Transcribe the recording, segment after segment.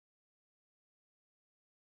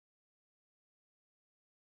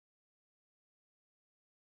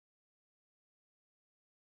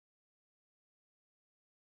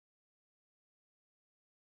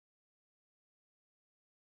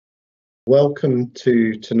Welcome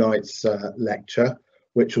to tonight's lecture,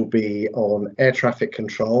 which will be on air traffic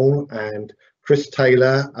control, and Chris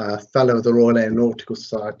Taylor, Fellow of the Royal Aeronautical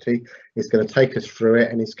Society, is going to take us through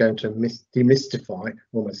it, and he's going to demystify,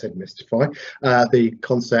 almost said mystify, the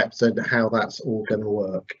concepts and how that's all going to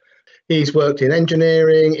work. He's worked in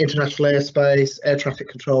engineering, international airspace, air traffic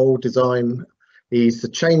control, design. He's the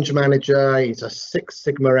change manager, he's a Six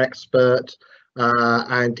Sigma expert,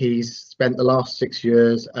 and he's spent the last 6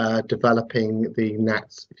 years developing the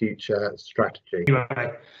NATS future strategy.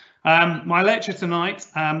 Anyway, my lecture tonight,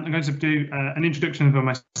 I'm going to do an introduction for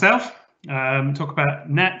myself, talk about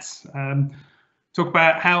NATS, talk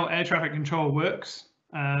about how air traffic control works,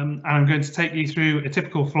 and I'm going to take you through a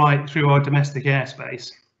typical flight through our domestic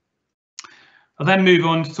airspace. I'll then move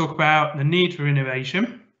on to talk about the need for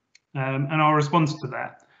innovation and our response to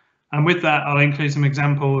that. And with that, I'll include some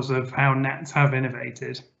examples of how NATS have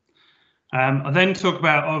innovated. I'll then talk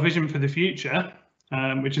about our vision for the future,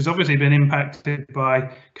 which has obviously been impacted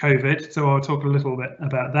by COVID, so I'll talk a little bit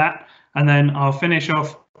about that. And then I'll finish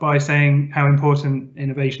off by saying how important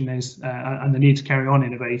innovation is and the need to carry on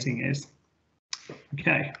innovating is.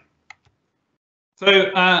 Okay.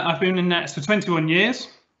 So I've been in NATS for 21 years.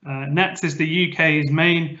 NATS is the UK's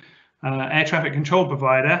main air traffic control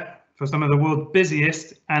provider for some of the world's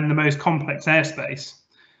busiest and the most complex airspace.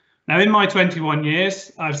 Now, in my 21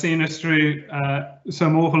 years, I've seen us through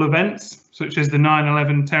some awful events, such as the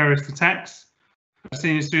 9/11 terrorist attacks. I've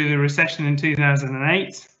seen us through the recession in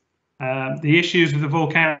 2008, the issues with the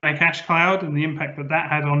volcanic ash cloud and the impact that that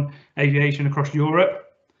had on aviation across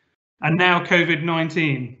Europe, and now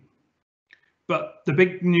COVID-19. But the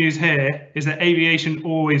big news here is that aviation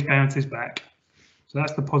always bounces back. So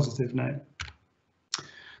that's the positive note.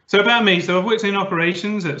 So about me, so I've worked in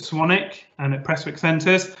operations at Swanwick and at Prestwick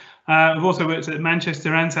Centres. I've also worked at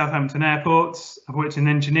Manchester and Southampton airports. I've worked in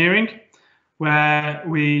engineering, where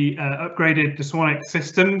we upgraded the Swanwick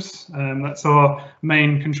systems. That's our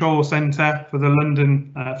main control centre for the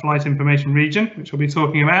London flight information region, which I'll be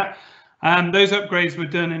talking about. Those upgrades were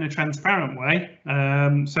done in a transparent way,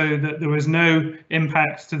 so that there was no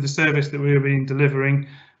impact to the service that we were being delivering,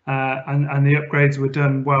 and the upgrades were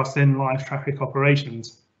done whilst in live traffic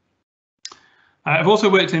operations. I've also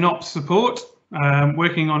worked in ops support,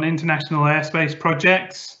 working on international airspace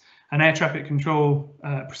projects and air traffic control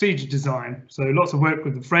procedure design. So lots of work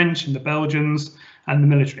with the French and the Belgians and the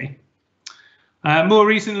military. More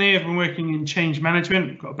recently, I've been working in change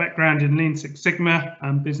management, got a background in Lean Six Sigma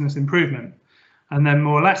and business improvement. And then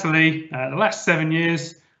more latterly, the last 7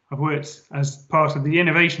 years, I've worked as part of the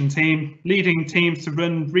innovation team, leading teams to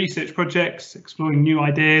run research projects, exploring new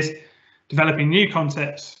ideas, developing new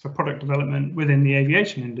concepts for product development within the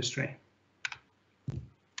aviation industry.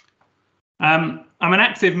 I'm an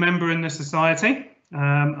active member in the society.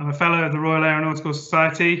 I'm a fellow of the Royal Aeronautical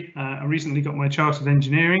Society. I recently got my Chartered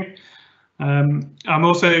Engineering. I'm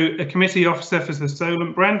also a committee officer for the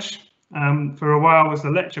Solent branch. For a while was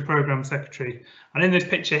the lecture programme secretary. And in this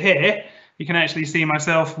picture here, you can actually see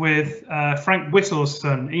myself with Frank Whittle's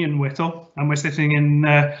son, Ian Whittle, and we're sitting in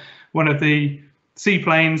one of the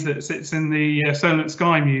seaplanes that sits in the Solent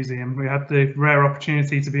Sky Museum. We had the rare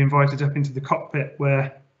opportunity to be invited up into the cockpit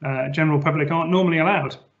where general public aren't normally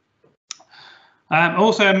allowed. I'm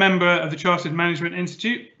also a member of the Chartered Management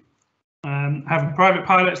Institute. Have a private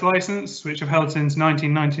pilot's license, which I've held since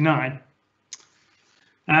 1999.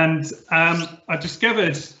 And I've just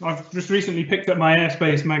recently picked up my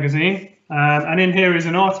Airspace magazine, and in here is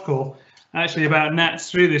an article actually about NATS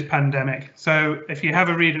through this pandemic. So if you have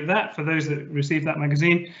a read of that, for those that receive that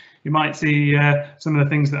magazine, you might see some of the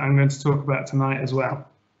things that I'm going to talk about tonight as well.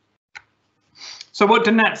 So what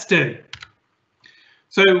do NATS do?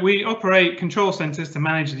 So we operate control centres to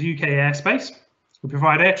manage the UK airspace. We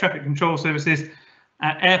provide air traffic control services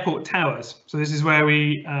at airport towers. So this is where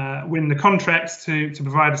we win the contracts to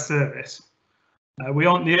provide a service. We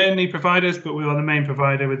aren't the only providers, but we are the main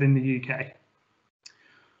provider within the UK.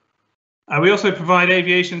 We also provide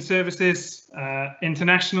aviation services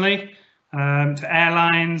internationally to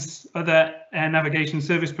airlines, other air navigation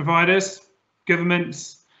service providers,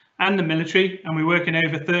 governments and the military, and we work in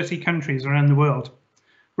over 30 countries around the world.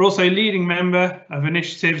 We're also a leading member of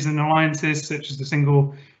initiatives and alliances such as the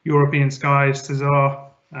Single European Skies CESAR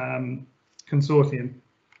consortium.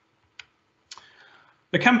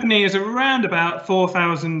 The company is around about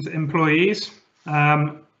 4,000 employees.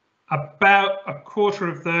 About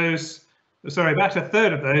a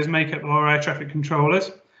third of those make up our air traffic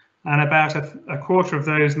controllers, and about a quarter of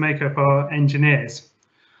those make up our engineers.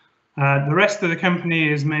 The rest of the company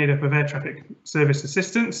is made up of air traffic service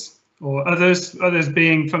assistants or others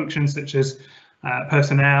being functions such as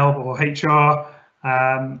personnel or HR,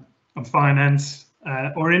 on finance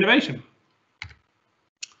or innovation.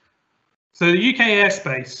 So the UK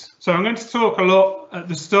airspace. So I'm going to talk a lot at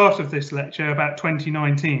the start of this lecture about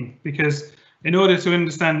 2019, because in order to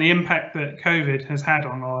understand the impact that COVID has had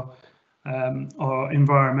on our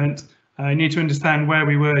environment, you need to understand where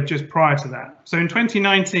we were just prior to that. So in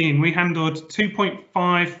 2019, we handled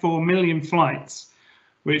 2.54 million flights,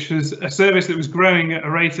 which was a service that was growing at a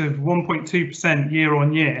rate of 1.2% year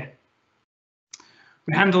on year.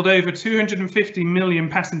 We handled over 250 million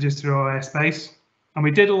passengers through our airspace, and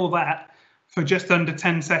we did all that for just under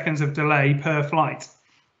 10 seconds of delay per flight.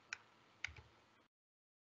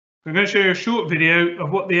 I'm going to show you a short video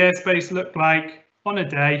of what the airspace looked like on a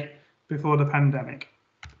day before the pandemic.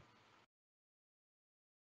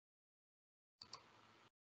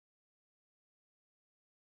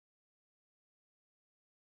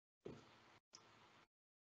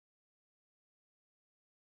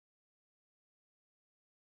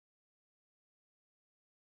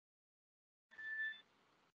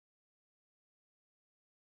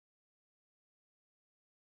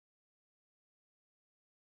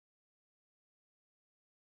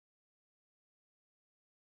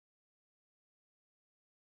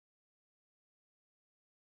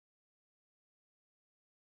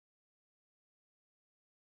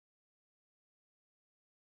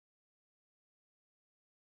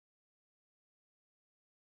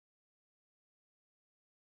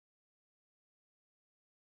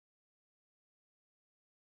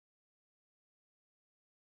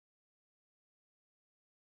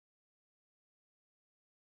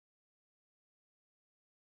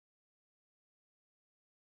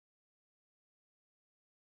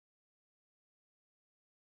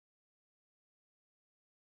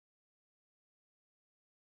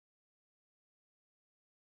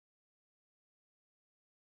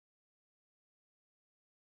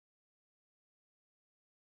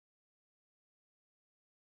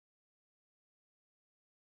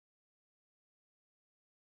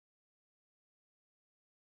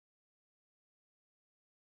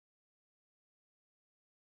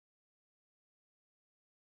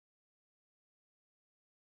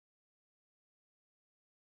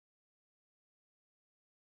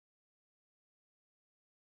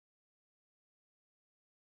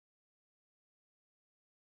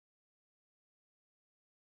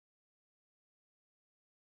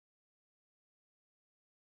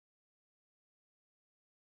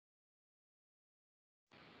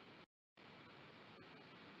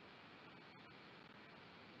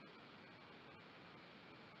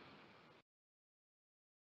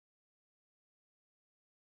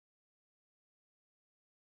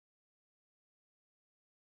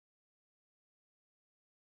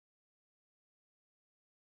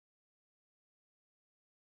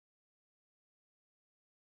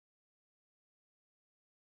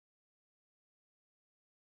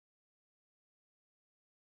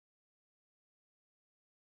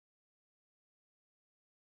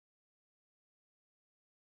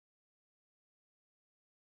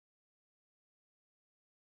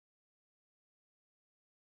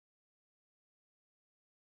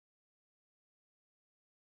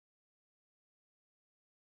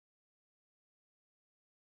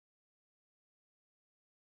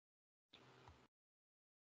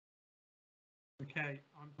 Okay,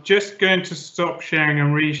 I'm just going to stop sharing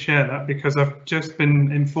and reshare that because I've just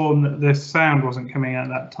been informed that the sound wasn't coming out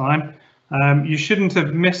that time. You shouldn't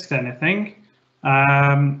have missed anything,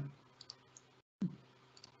 as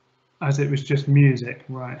it was just music.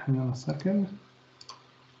 Right, hang on a second.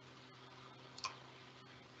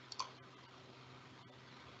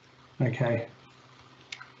 Okay.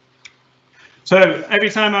 So every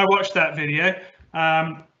time I watch that video,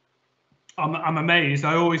 I'm amazed.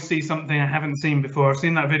 I always see something I haven't seen before. I've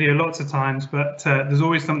seen that video lots of times, but there's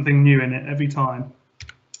always something new in it every time.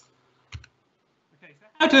 Okay, so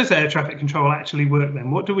how does air traffic control actually work then?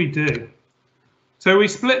 What do we do? So we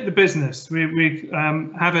split the business. We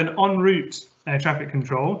have an en route air traffic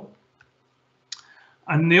control.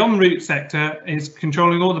 And the en route sector is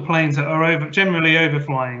controlling all the planes that are generally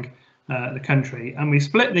overflying the country. And we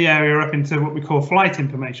split the area up into what we call flight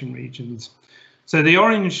information regions. So the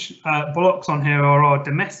orange blocks on here are our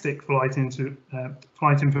domestic flight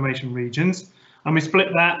information regions, and we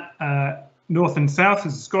split that north and south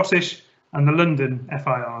as the Scottish and the London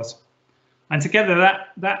FIRs. And together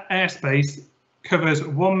that airspace covers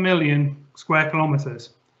 1 million square kilometres.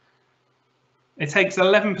 It takes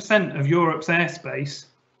 11% of Europe's airspace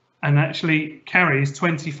and actually carries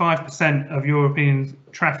 25% of European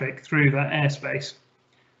traffic through that airspace.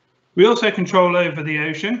 We also control over the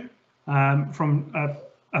ocean. From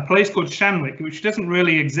a place called Shanwick, which doesn't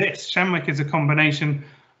really exist. Shanwick is a combination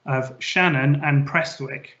of Shannon and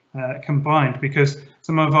Prestwick combined, because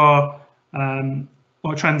some of our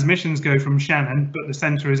transmissions go from Shannon, but the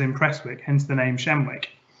centre is in Prestwick, hence the name Shanwick.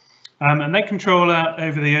 And they control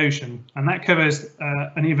over the ocean, and that covers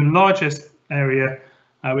an even larger area,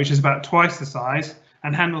 which is about twice the size,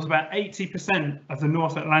 and handles about 80% of the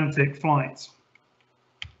North Atlantic flights.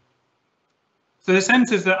 So the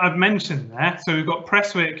centres that I've mentioned there, so we've got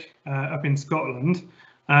Prestwick up in Scotland,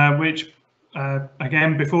 which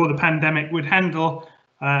again, before the pandemic, would handle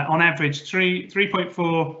on average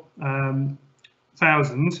 3.4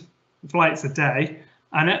 thousand flights a day.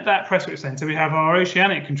 And at that Prestwick centre, we have our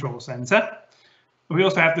Oceanic Control Centre. We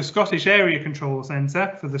also have the Scottish Area Control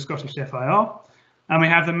Centre for the Scottish FIR. And we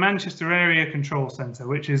have the Manchester Area Control Centre,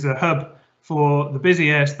 which is a hub for the busy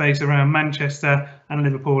airspace around Manchester and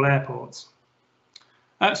Liverpool airports.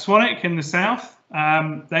 At Swanwick in the south,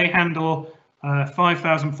 they handle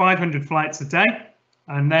 5,500 flights a day.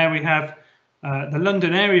 And there we have the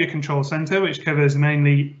London Area Control Centre, which covers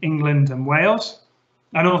mainly England and Wales,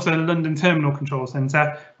 and also the London Terminal Control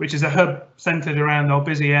Centre, which is a hub centred around our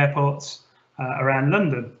busy airports around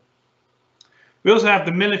London. We also have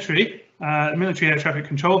the military air traffic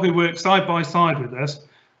control, who work side by side with us,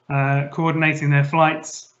 coordinating their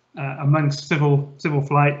flights amongst civil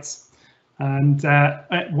flights. And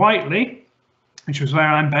at Whiteley, which was where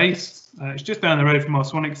I'm based, it's just down the road from our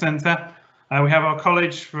Swanwick Centre. We have our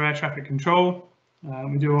College for Air Traffic Control.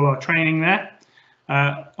 We do all our training there.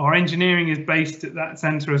 Our engineering is based at that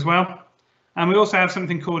centre as well. And we also have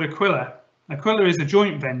something called Aquila. Aquila is a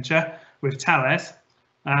joint venture with Thales,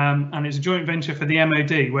 and it's a joint venture for the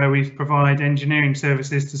MOD, where we provide engineering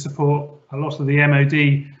services to support a lot of the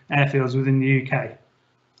MOD airfields within the UK.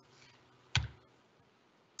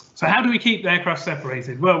 So how do we keep the aircraft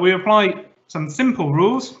separated? Well, we apply some simple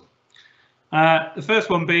rules. The first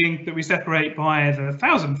one being that we separate by either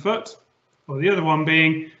 1,000 foot, or the other one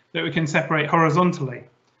being that we can separate horizontally.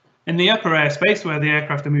 In the upper airspace, where the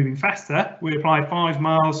aircraft are moving faster, we apply 5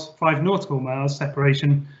 nautical miles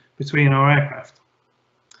separation between our aircraft.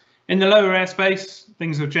 In the lower airspace,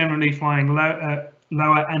 things are generally flying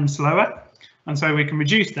lower and slower, and so we can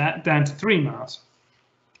reduce that down to 3 miles.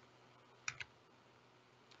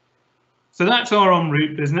 So that's our en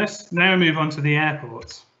route business. Now we move on to the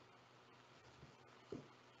airports.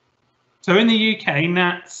 So in the UK,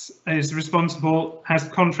 NATS has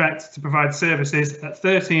contracts to provide services at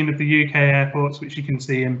 13 of the UK airports, which you can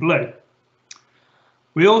see in blue.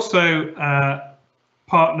 We also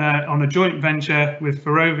partner on a joint venture with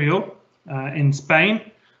Ferrovial in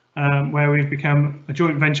Spain, where we've become a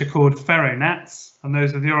joint venture called FerroNats, and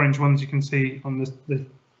those are the orange ones you can see on the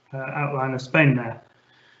outline of Spain there.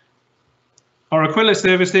 Our Aquila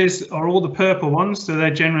services are all the purple ones, so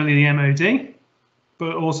they're generally the MOD,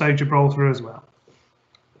 but also Gibraltar as well.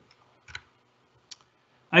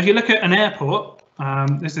 If you look at an airport,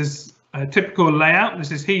 this is a typical layout.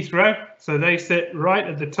 This is Heathrow, so they sit right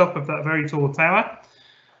at the top of that very tall tower,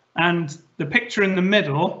 and the picture in the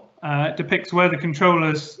middle depicts where the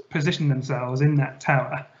controllers position themselves in that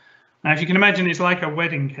tower. Now, if you can imagine, it's like a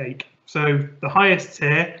wedding cake. So the highest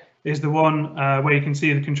tier is the one where you can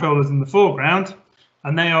see the controllers in the foreground,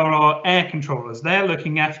 and they are our air controllers. They're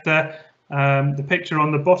looking after the picture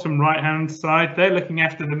on the bottom right hand side. They're looking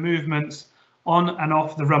after the movements on and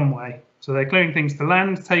off the runway. So they're clearing things to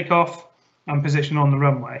land, take off, and position on the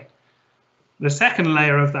runway. The second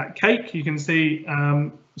layer of that cake, you can see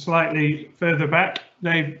slightly further back,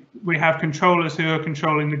 we have controllers who are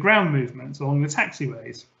controlling the ground movements along the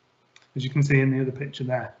taxiways, as you can see in the other picture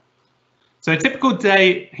there. So a typical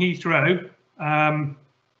day at Heathrow,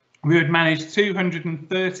 we would manage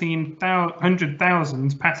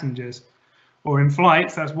 213,000 passengers, or in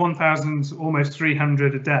flights, that's 1,000, almost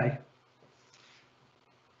 300 a day.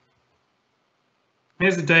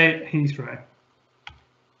 Here's a day at Heathrow.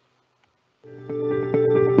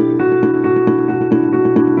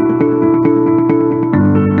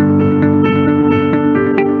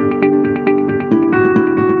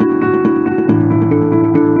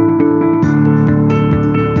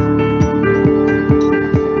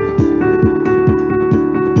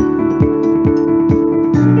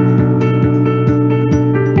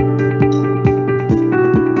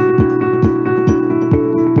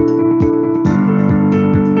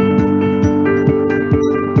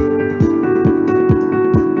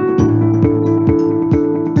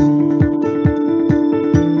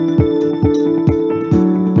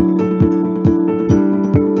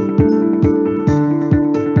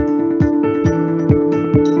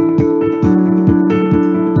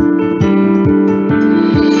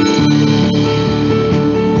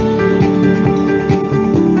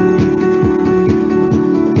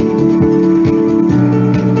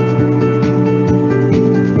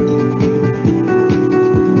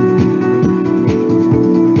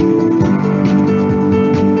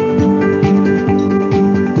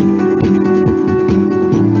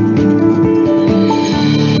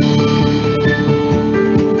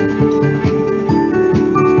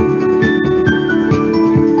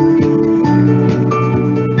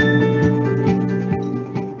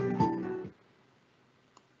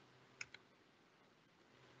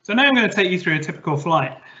 So now I'm going to take you through a typical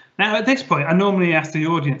flight. Now at this point, I normally ask the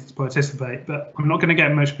audience to participate, but I'm not going to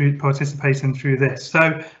get much participation through this.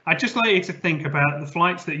 So I'd just like you to think about the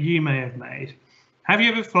flights that you may have made. Have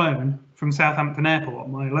you ever flown from Southampton Airport,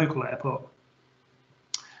 my local airport?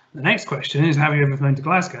 The next question is, have you ever flown to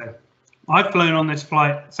Glasgow? I've flown on this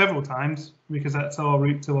flight several times because that's our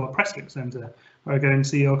route to our Prestwick Centre, where I go and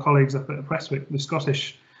see our colleagues up at Prestwick, the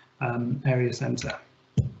Scottish area centre.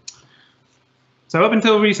 So up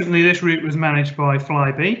until recently, this route was managed by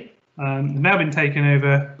Flybe. They've now been taken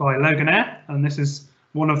over by Loganair, and this is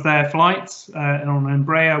one of their flights on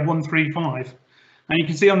Embraer 135. And you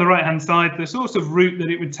can see on the right-hand side the sort of route that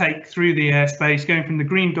it would take through the airspace, going from the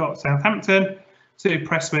green dot Southampton to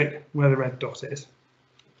Prestwick, where the red dot is.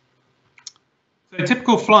 So a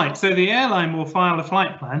typical flight. So the airline will file a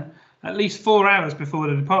flight plan at least 4 hours before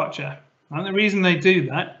the departure. And the reason they do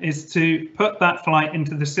that is to put that flight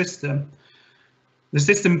into the system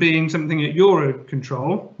being something at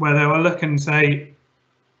Eurocontrol, where they will look and say,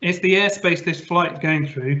 is the airspace this flight going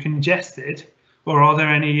through congested, or are there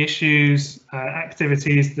any issues,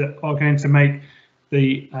 activities that are going to make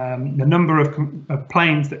the number of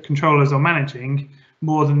planes that controllers are managing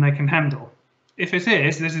more than they can handle? If it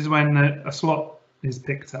is, this is when a slot is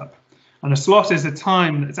picked up. And a slot is a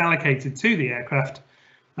time that's allocated to the aircraft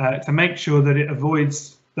to make sure that it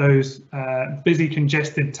avoids those busy,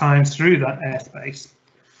 congested times through that airspace.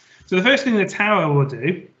 So the first thing the tower will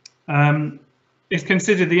do is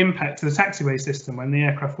consider the impact to the taxiway system when the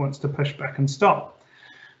aircraft wants to push back and stop.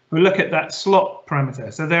 We'll look at that slot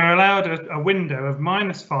parameter. So they're allowed a window of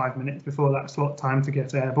 -5 minutes before that slot time to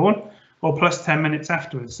get airborne, or plus 10 minutes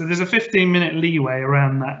afterwards. So there's a 15-minute leeway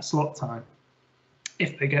around that slot time,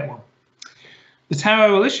 if they get one. The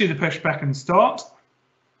tower will issue the pushback and start,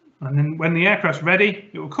 and then when the aircraft's ready,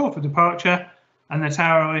 it will call for departure, and the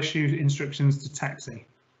tower will issue instructions to taxi.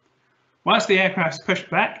 Whilst the aircraft's pushed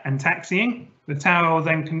back and taxiing, the tower will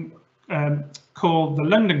then call the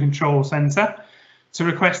London Control Centre to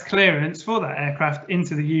request clearance for that aircraft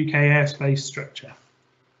into the UK airspace structure.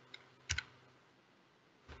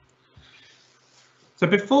 So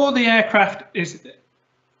before the aircraft is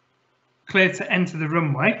cleared to enter the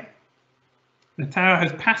runway, the tower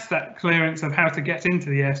has passed that clearance of how to get into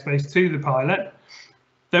the airspace to the pilot.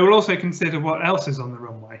 They will also consider what else is on the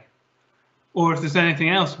runway, or if there's anything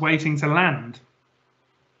else waiting to land.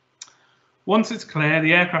 Once it's clear,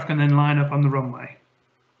 the aircraft can then line up on the runway.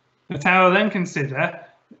 The tower will then consider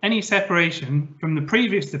any separation from the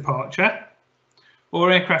previous departure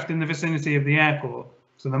or aircraft in the vicinity of the airport.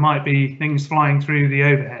 So there might be things flying through the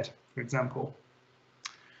overhead, for example.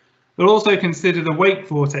 They'll also consider the wake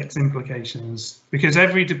vortex implications, because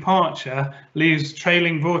every departure leaves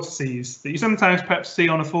trailing vortices that you sometimes perhaps see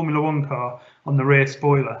on a Formula One car on the rear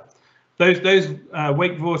spoiler. Those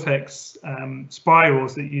wake vortex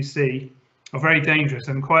spirals that you see are very dangerous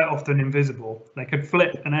and quite often invisible. They could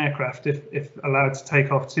flip an aircraft if allowed to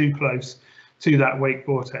take off too close to that wake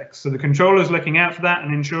vortex. So the controller is looking out for that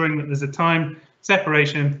and ensuring that there's a time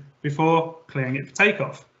separation before clearing it for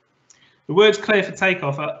takeoff. The words clear for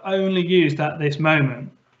takeoff are only used at this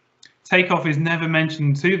moment. Takeoff is never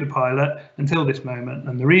mentioned to the pilot until this moment,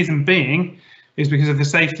 and the reason being is because of the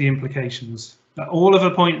safety implications. At all of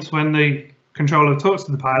the points when the controller talks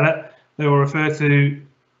to the pilot, they will refer to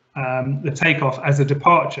the takeoff as a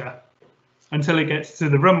departure until it gets to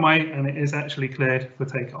the runway and it is actually cleared for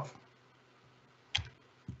takeoff.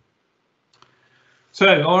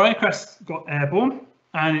 So our aircraft's got airborne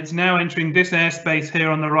and it's now entering this airspace here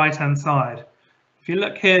on the right hand side. If you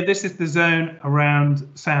look here, this is the zone around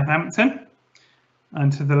Southampton,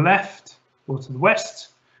 and to the left or to the west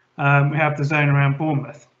we have the zone around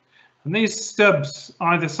Bournemouth. And these stubs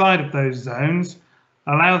either side of those zones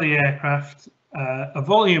allow the aircraft a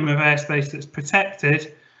volume of airspace that's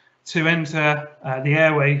protected to enter the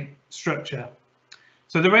airway structure.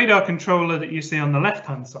 So the radar controller that you see on the left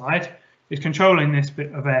hand side is controlling this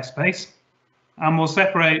bit of airspace and will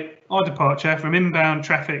separate our departure from inbound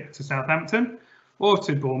traffic to Southampton or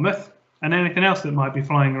to Bournemouth and anything else that might be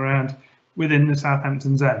flying around within the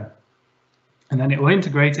Southampton zone. And then it will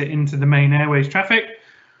integrate it into the main airways traffic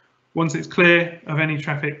once it's clear of any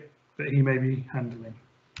traffic that he may be handling.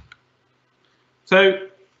 So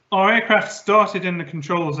our aircraft started in the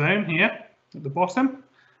control zone here at the bottom.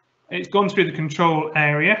 It's gone through the control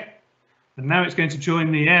area and now it's going to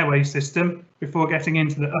join the airway system before getting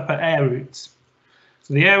into the upper air routes.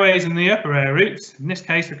 So the airways and the upper air routes, in this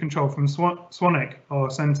case, are controlled from Swanwick, our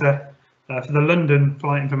centre for the London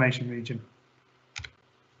Flight Information Region.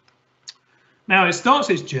 Now it starts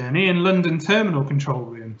its journey in London Terminal Control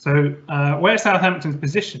Room. So where Southampton's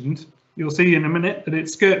positioned you'll see in a minute that it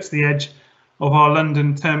skirts the edge of our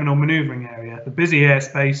London terminal manoeuvring area, the busy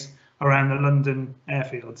airspace around the London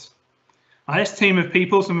airfields. Now, this team of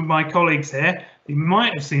people, some of my colleagues here, you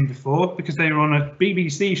might have seen before because they were on a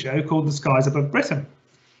BBC show called The Skies Above Britain.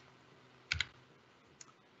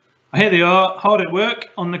 Here they are, hard at work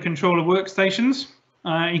on the controller workstations.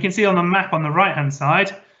 You can see on the map on the right-hand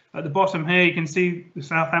side, at the bottom here, you can see the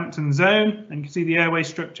Southampton zone, and you can see the airway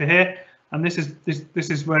structure here. And this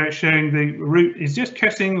is where it's showing the route is just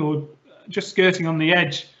cutting or just skirting on the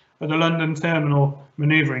edge of the London terminal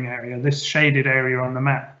manoeuvring area, this shaded area on the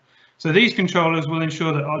map. So these controllers will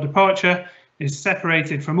ensure that our departure is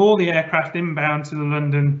separated from all the aircraft inbound to the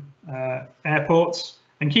London airports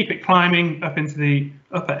and keep it climbing up into the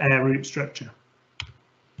upper air route structure.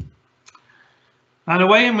 And the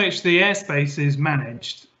way in which the airspace is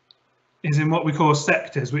managed is in what we call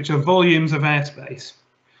sectors, which are volumes of airspace.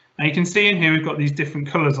 And you can see in here we've got these different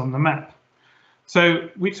colours on the map. So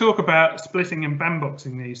we talk about splitting and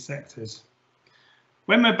bandboxing these sectors.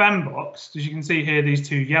 When we're bandboxed, as you can see here, these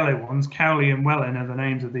two yellow ones, Cowley and Welling are the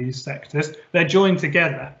names of these sectors, they're joined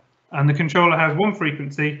together and the controller has one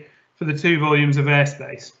frequency for the two volumes of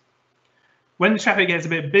airspace. When the traffic gets a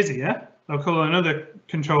bit busier, they'll call another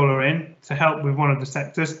controller in to help with one of the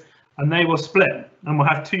sectors and they will split and we'll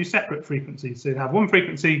have two separate frequencies. So you have one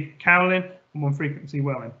frequency Cowley and one frequency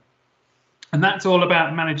Welling. And that's all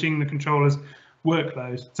about managing the controller's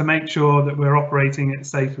workload to make sure that we're operating at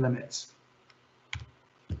safe limits.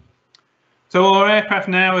 So our aircraft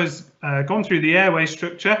now has gone through the airway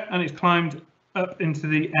structure and it's climbed up into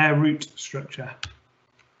the air route structure.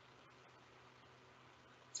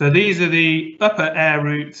 So these are the upper air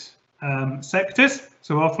route sectors.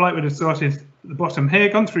 So our flight would have started at the bottom here,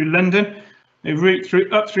 gone through London, a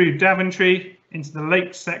route up through Daventry into the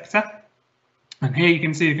Lake sector. And here you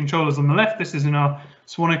can see the controllers on the left. This is in our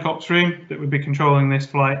Swanwick ops room that would be controlling this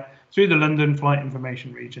flight through the London flight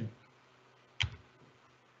information region.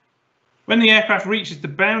 When the aircraft reaches the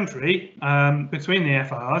boundary between the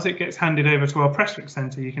FRs, it gets handed over to our Prestwick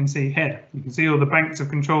Centre. You can see here. You can see all the banks of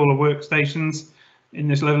controller workstations in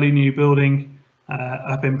this lovely new building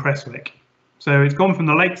up in Prestwick. So it's gone from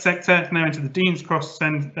the Lake sector now into the Dean's Cross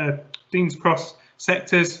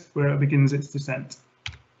sectors where it begins its descent.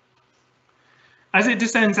 As it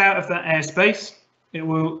descends out of that airspace, it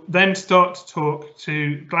will then start to talk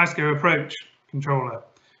to Glasgow approach controller.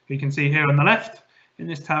 You can see here on the left, in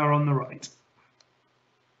this tower on the right.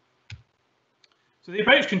 So the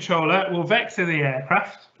approach controller will vector the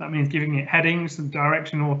aircraft, that means giving it headings and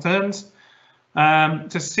directional turns,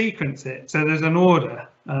 to sequence it. So there's an order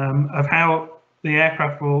of how the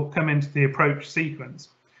aircraft will come into the approach sequence.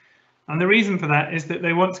 And the reason for that is that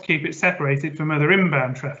they want to keep it separated from other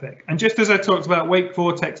inbound traffic. And just as I talked about wake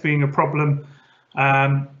vortex being a problem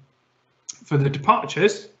for the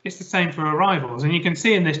departures, it's the same for arrivals. And you can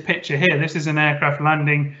see in this picture here, this is an aircraft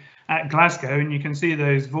landing at Glasgow, and you can see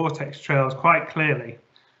those vortex trails quite clearly.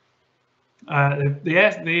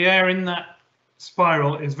 The air in that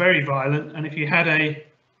spiral is very violent, and if you had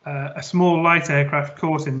a small light aircraft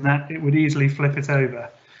caught in that, it would easily flip it over.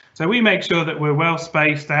 So we make sure that we're well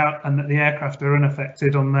spaced out and that the aircraft are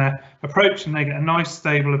unaffected on their approach and they get a nice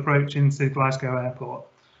stable approach into Glasgow Airport.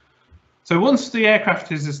 So once the aircraft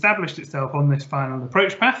has established itself on this final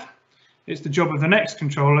approach path, it's the job of the next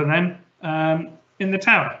controller then in the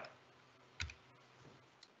tower.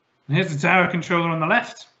 And here's the tower controller on the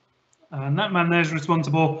left, and that man there is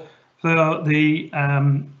responsible for the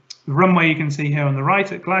runway you can see here on the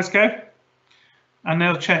right at Glasgow. And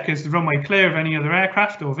they'll check is the runway clear of any other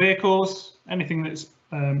aircraft or vehicles, anything that's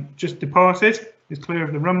just departed is clear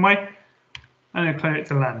of the runway, and they'll clear it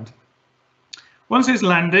to land. Once it's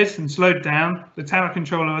landed and slowed down, the tower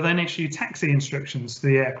controller will then issue taxi instructions to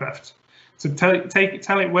the aircraft to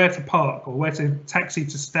tell it where to park or where to taxi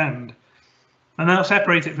to stand, and they'll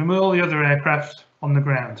separate it from all the other aircraft on the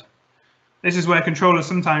ground. This is where controllers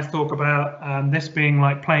sometimes talk about this being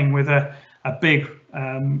like playing with a big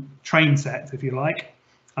train set, if you like,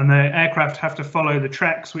 and the aircraft have to follow the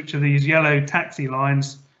tracks, which are these yellow taxi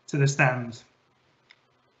lines, to the stands.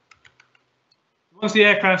 Once the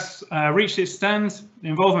aircraft's reached its stand, the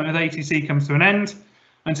involvement with ATC comes to an end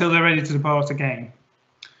until they're ready to depart again.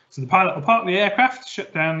 So the pilot will park the aircraft,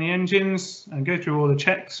 shut down the engines and go through all the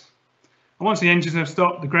checks. And once the engines have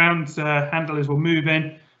stopped, the ground handlers will move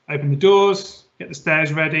in, open the doors, get the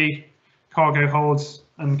stairs ready, cargo holds,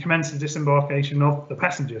 and commence the disembarkation of the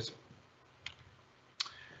passengers.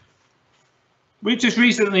 We've just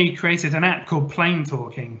recently created an app called Plane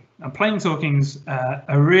Talking, and Plane Talking's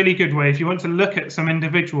a really good way if you want to look at some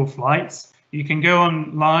individual flights. You can go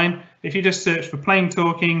online. If you just search for plane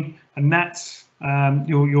talking and NATS,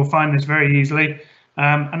 you'll find this very easily.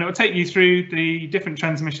 And it will take you through the different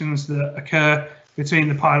transmissions that occur between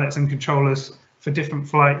the pilots and controllers for different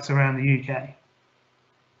flights around the UK.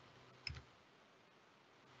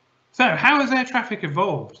 So how has air traffic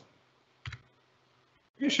evolved? I'm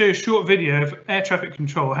going to show you a short video of air traffic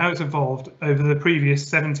control, how it's evolved over the previous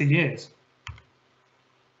 70 years.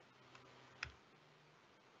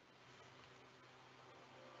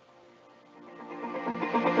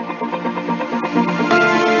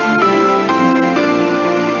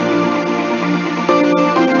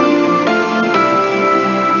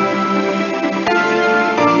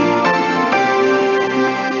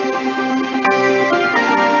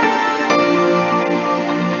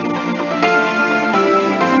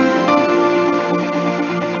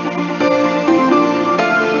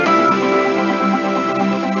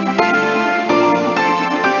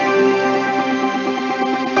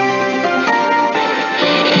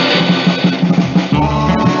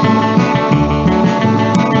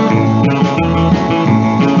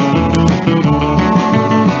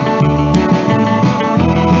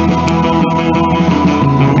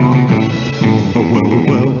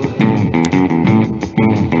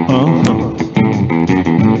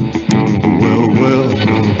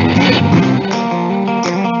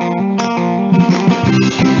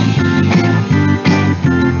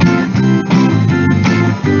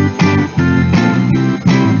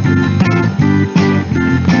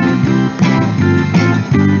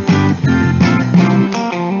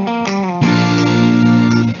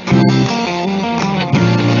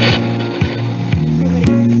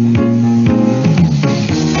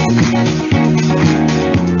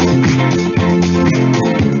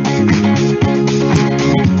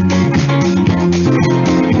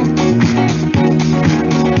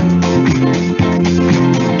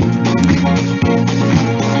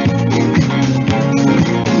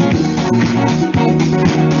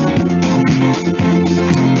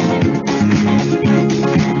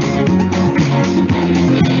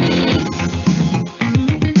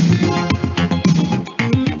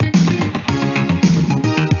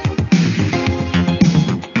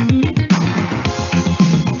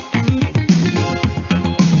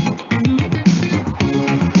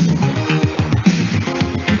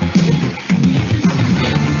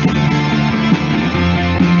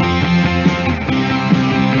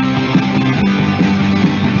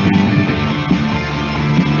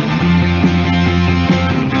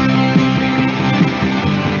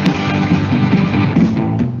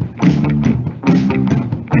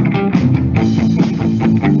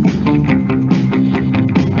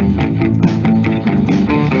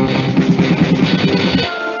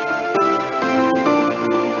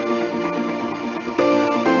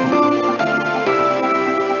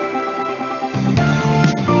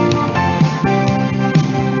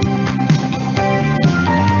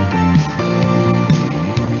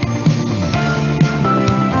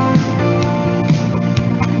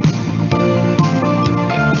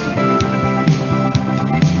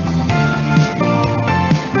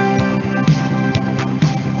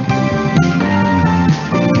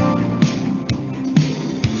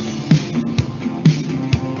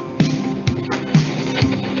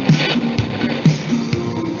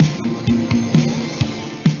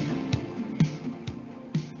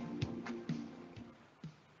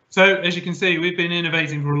 So as you can see, we've been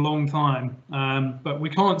innovating for a long time, but we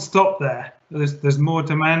can't stop there. There's more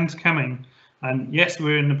demand coming. And yes,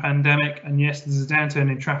 we're in the pandemic, and yes, there's a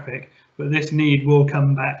downturn in traffic, but this need will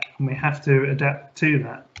come back and we have to adapt to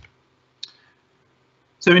that.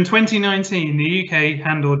 So in 2019, the UK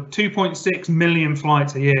handled 2.6 million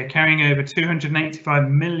flights a year, carrying over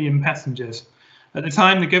 285 million passengers. At the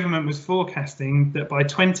time, the government was forecasting that by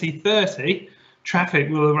 2030, traffic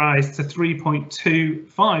will rise to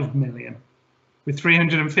 3.25 million, with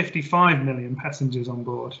 355 million passengers on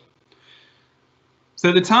board. So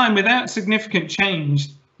at the time, without significant change,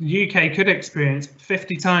 the UK could experience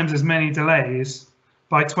 50 times as many delays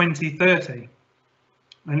by 2030,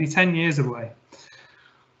 only 10 years away.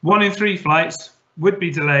 1 in 3 flights would be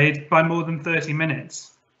delayed by more than 30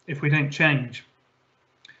 minutes if we don't change.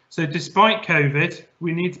 So despite COVID,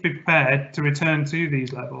 we need to be prepared to return to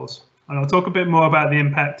these levels. And I'll talk a bit more about the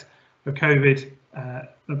impact of COVID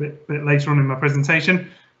a bit later on in my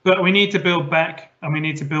presentation, but we need to build back, and we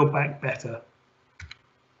need to build back better.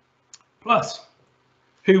 Plus,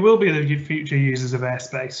 who will be the future users of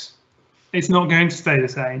airspace? It's not going to stay the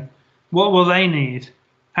same. What will they need?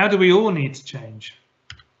 How do we all need to change?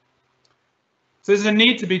 So there's a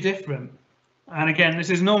need to be different. And again, this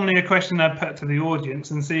is normally a question I'd put to the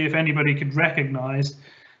audience and see if anybody could recognise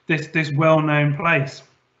this well-known place.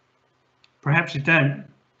 Perhaps you don't.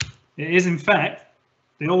 It is in fact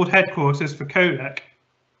the old headquarters for Kodak,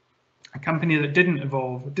 a company that didn't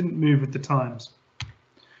evolve, didn't move with the times.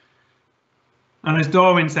 And as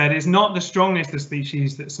Darwin said, it's not the strongest of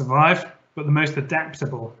species that survive, but the most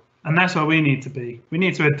adaptable. And that's where we need to be. We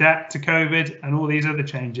need to adapt to COVID and all these other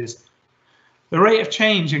changes. The rate of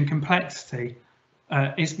change and complexity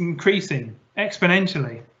is increasing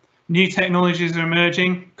exponentially. New technologies are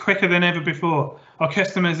emerging quicker than ever before. Our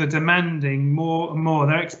customers are demanding more and more.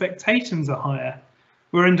 Their expectations are higher.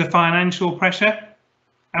 We're under financial pressure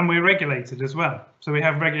and we're regulated as well. So we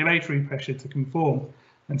have regulatory pressure to conform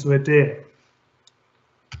and to adhere.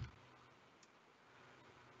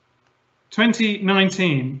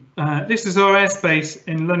 2019, this is our airspace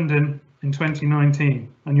in London in 2019,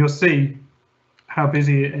 and you'll see how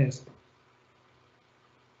busy it is.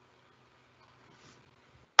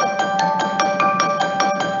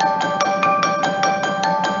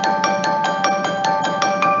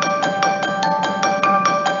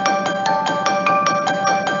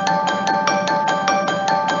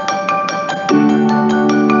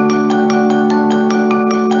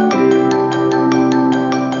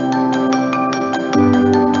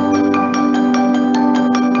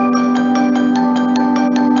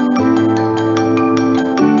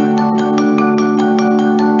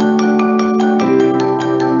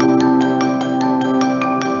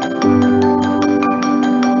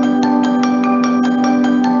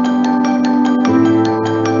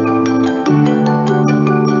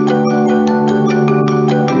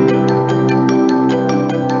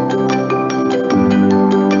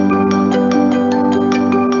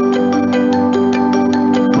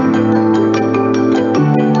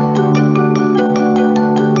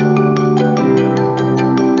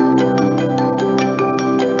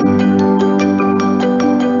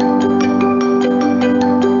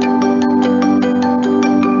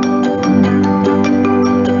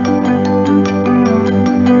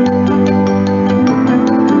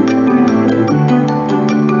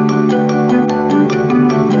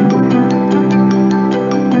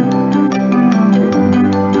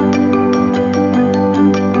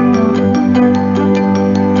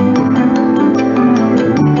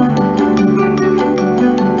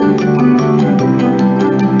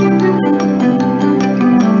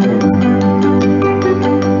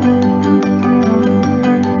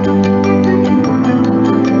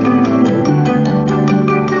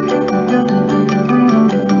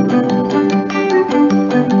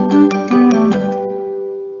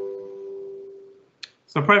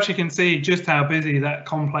 So perhaps you can see just how busy that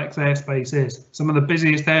complex airspace is, some of the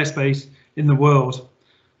busiest airspace in the world.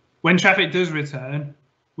 When traffic does return,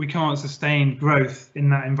 we can't sustain growth in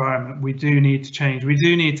that environment. We do need to change. We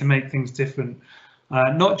do need to make things different,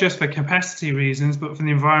 not just for capacity reasons, but for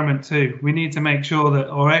the environment too. We need to make sure that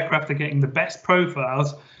our aircraft are getting the best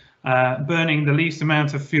profiles, burning the least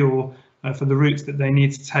amount of fuel for the routes that they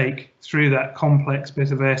need to take through that complex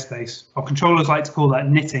bit of airspace. Our controllers like to call that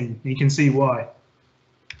knitting. You can see why.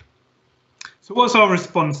 So what's our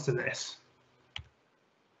response to this?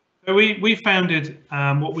 So we founded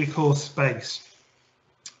what we call Space,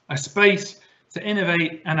 a space to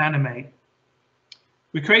innovate and animate.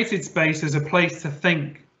 We created Space as a place to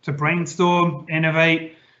think, to brainstorm,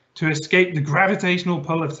 innovate, to escape the gravitational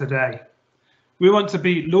pull of today. We want to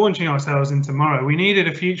be launching ourselves in tomorrow. We needed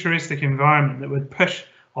a futuristic environment that would push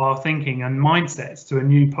our thinking and mindsets to a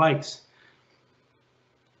new place.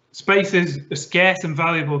 Space is a scarce and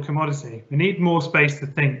valuable commodity. We need more space to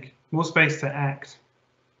think, more space to act,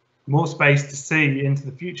 more space to see into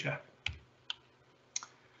the future.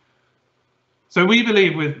 So we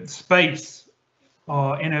believe with Space,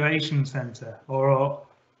 our innovation centre or our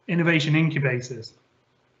innovation incubators,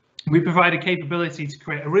 we provide a capability to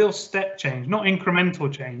create a real step change, not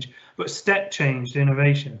incremental change, but step changed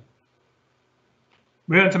innovation.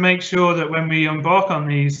 We want to make sure that when we embark on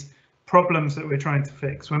these problems that we're trying to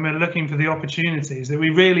fix, when we're looking for the opportunities, that we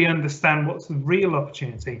really understand what's the real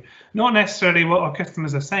opportunity, not necessarily what our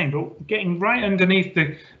customers are saying, but getting right underneath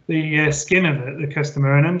the skin of it, the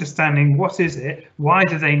customer, and understanding what is it, why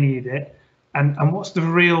do they need it, and what's the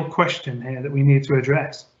real question here that we need to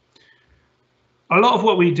address. A lot of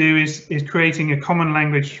what we do is creating a common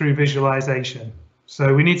language through visualization.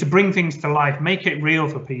 So we need to bring things to life, make it real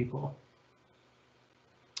for people.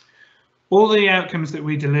 All the outcomes that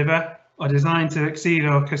we deliver are designed to exceed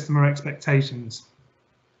our customer expectations.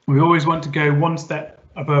 We always want to go one step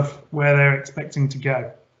above where they're expecting to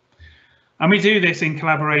go. And we do this in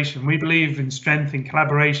collaboration. We believe in strength in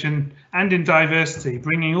collaboration and in diversity,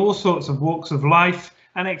 bringing all sorts of walks of life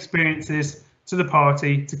and experiences to the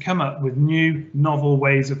party to come up with new, novel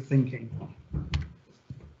ways of thinking.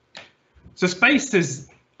 So space is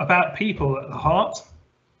about people at the heart.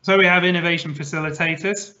 So we have innovation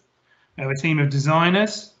facilitators, we have a team of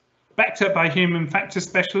designers, backed up by human factor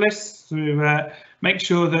specialists to make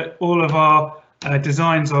sure that all of our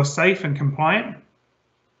designs are safe and compliant.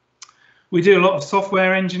 We do a lot of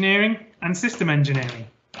software engineering and system engineering.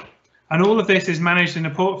 And all of this is managed in a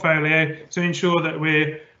portfolio to ensure that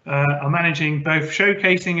we are managing both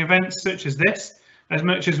showcasing events such as this, as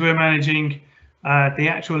much as we're managing the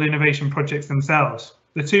actual innovation projects themselves.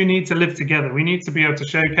 The two need to live together. We need to be able to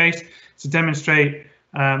showcase, to demonstrate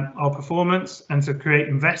our performance, and to create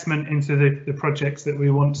investment into the projects that we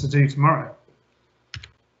want to do tomorrow.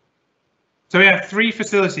 So we have 3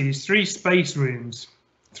 facilities, 3 space rooms,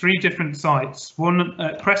 3 different sites, one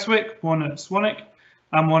at Prestwick, one at Swanwick,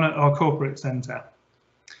 and one at our corporate centre.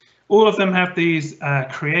 All of them have these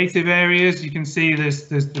creative areas. You can see there's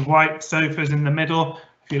the white sofas in the middle.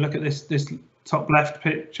 If you look at this top left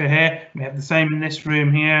picture here, we have the same in this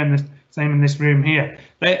room here and the same in this room here.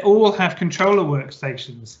 They all have controller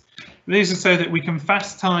workstations. These are so that we can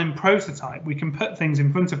fast time prototype. We can put things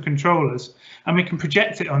in front of controllers and we can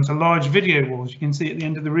project it onto large video walls. You can see at the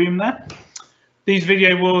end of the room there. These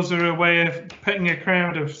video walls are a way of putting a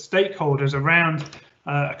crowd of stakeholders around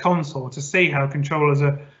a console to see how controllers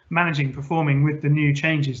are managing, performing with the new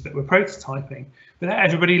changes that we're prototyping, without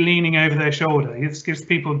everybody leaning over their shoulder. This gives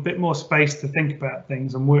people a bit more space to think about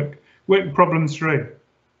things and work problems through.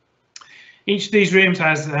 Each of these rooms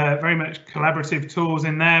has very much collaborative tools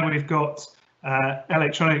in there. We've got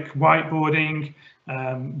electronic whiteboarding,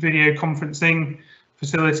 video conferencing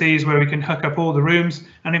facilities where we can hook up all the rooms,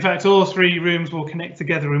 and in fact all 3 rooms will connect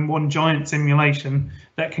together in one giant simulation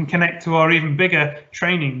that can connect to our even bigger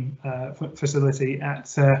training facility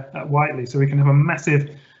at Whiteley, so we can have a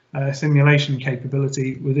massive simulation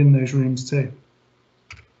capability within those rooms too.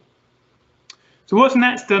 So what's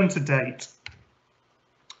NET's done to date?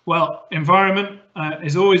 Well, environment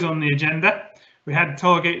is always on the agenda. We had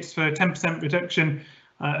targets for 10% reduction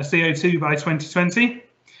of CO2 by 2020.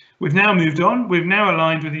 We've now moved on. We've now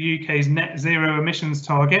aligned with the UK's net zero emissions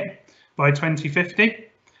target by 2050.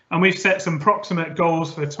 And we've set some proximate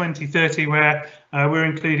goals for 2030 where we're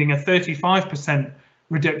including a 35%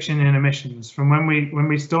 reduction in emissions from when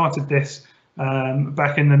we started this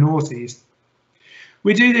back in the noughties.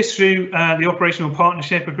 We do this through the operational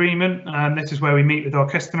partnership agreement. This is where we meet with our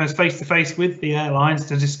customers face to face with the airlines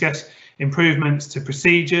to discuss improvements to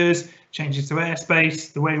procedures, changes to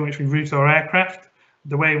airspace, the way in which we route our aircraft,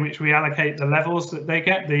 the way in which we allocate the levels that they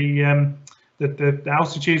get, the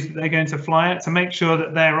altitudes that they're going to fly at, to make sure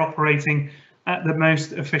that they're operating at the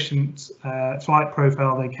most efficient flight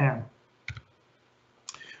profile they can.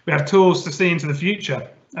 We have tools to see into the future.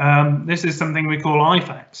 This is something we call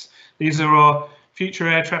IFACs. These are our future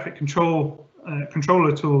air traffic controller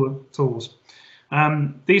tools.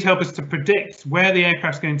 These help us to predict where the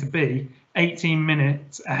aircraft's going to be 18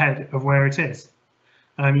 minutes ahead of where it is.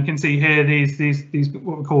 You can see here these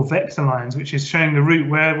what we call vector lines, which is showing the route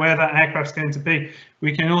where that aircraft's going to be.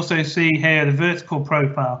 We can also see here the vertical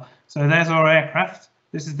profile. So there's our aircraft.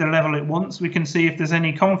 This is the level it wants. We can see if there's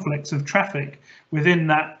any conflicts of traffic within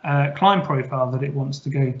that climb profile that it wants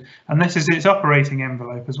to go. And this is its operating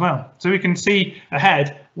envelope as well. So we can see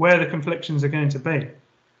ahead where the conflictions are going to be.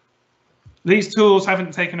 These tools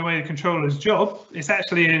haven't taken away the controller's job. It's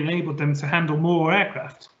actually enabled them to handle more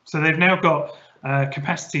aircraft. So they've now got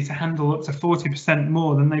capacity to handle up to 40%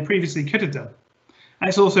 more than they previously could have done. And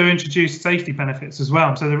it's also introduced safety benefits as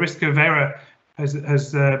well. So the risk of error has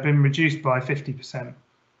been reduced by 50%.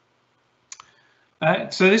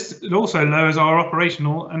 So this also lowers our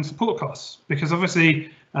operational and support costs, because obviously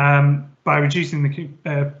by increasing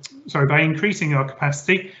our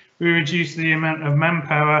capacity, we reduce the amount of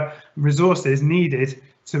manpower resources needed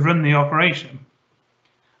to run the operation.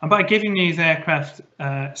 And by giving these aircraft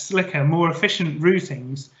slicker, more efficient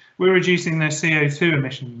routings, we're reducing their CO2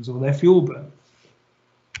 emissions or their fuel burn.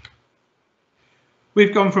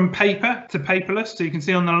 We've gone from paper to paperless. So you can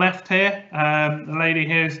see on the left here, the lady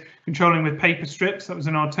here is controlling with paper strips. That was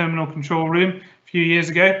in our terminal control room a few years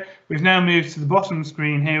ago. We've now moved to the bottom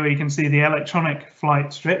screen here where you can see the electronic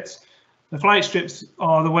flight strips. The flight strips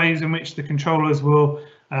are the ways in which the controllers will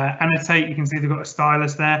annotate. You can see they've got a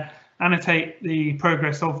stylus there. Annotate the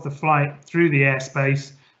progress of the flight through the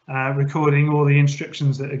airspace, recording all the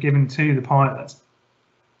instructions that are given to the pilot.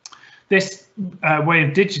 This way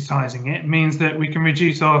of digitizing it means that we can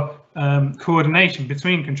reduce our coordination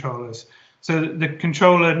between controllers, so that the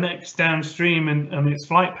controller next downstream and its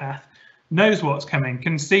flight path knows what's coming,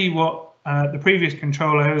 can see what the previous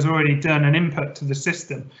controller has already done an input to the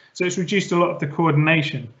system, so it's reduced a lot of the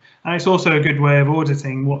coordination, and it's also a good way of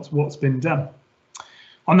auditing what's been done.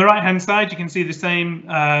 On the right hand side, you can see the same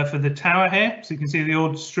for the tower here, so you can see the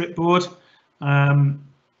old strip board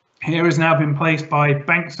here has now been placed by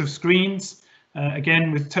banks of screens,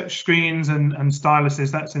 again with touch screens and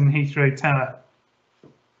styluses. That's in Heathrow Tower.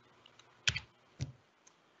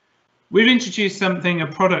 We've introduced a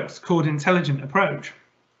product called Intelligent Approach.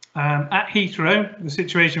 At Heathrow, the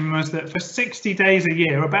situation was that for 60 days a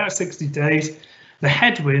year, about 60 days, the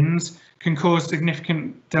headwinds can cause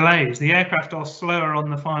significant delays. The aircraft are slower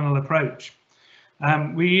on the final approach.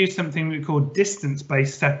 We use something we call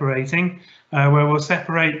distance-based separating, where we'll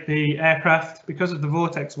separate the aircraft because of the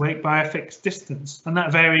vortex wake by a fixed distance, and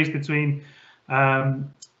that varies between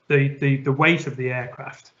the weight of the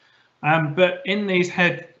aircraft. But in these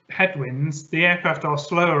headwinds, the aircraft are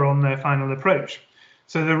slower on their final approach,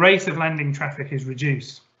 so the rate of landing traffic is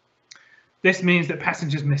reduced. This means that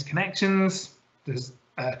passengers miss connections, there's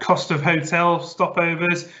cost of hotel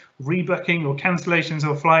stopovers, rebooking or cancellations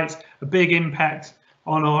of flights, a big impact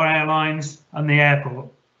on our airlines and the airport,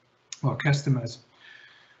 our customers.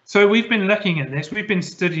 So we've been looking at this, we've been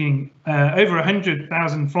studying over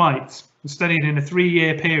 100,000 flights, studied in a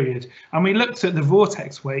 3-year period, and we looked at the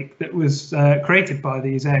vortex wake that was created by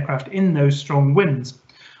these aircraft in those strong winds.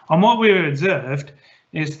 And what we observed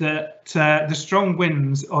is that the strong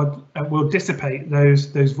winds will dissipate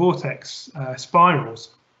those vortex spirals.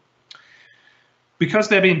 Because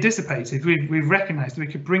they're being dissipated, we've recognised we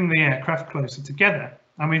could bring the aircraft closer together,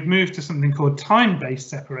 and we've moved to something called time-based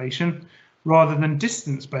separation rather than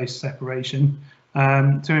distance-based separation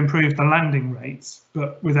to improve the landing rates,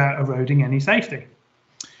 but without eroding any safety.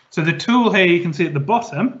 So the tool here you can see at the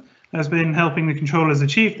bottom has been helping the controllers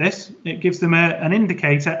achieve this. It gives them an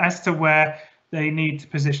indicator as to where they need to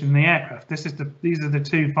position the aircraft. These are the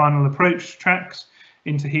 2 final approach tracks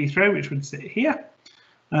into Heathrow, which would sit here.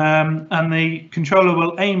 And the controller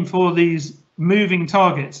will aim for these moving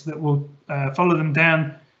targets that will follow them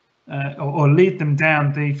down or lead them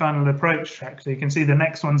down the final approach track. So you can see the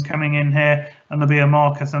next one's coming in here, and there'll be a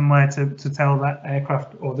marker somewhere to tell that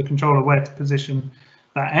aircraft or the controller where to position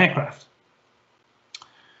that aircraft.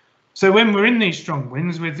 So when we're in these strong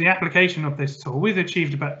winds, with the application of this tool, we've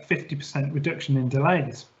achieved about 50% reduction in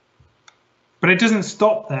delays. But it doesn't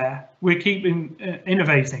stop there. We're keeping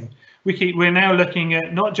innovating. We're now looking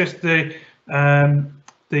at not just the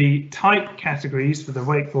type categories for the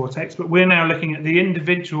wake vortex, but we're now looking at the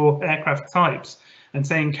individual aircraft types and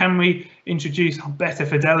saying, can we introduce better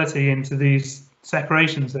fidelity into these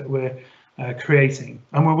separations that we're creating?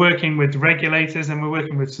 And we're working with regulators, and we're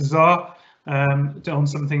working with CESAR on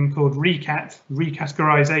something called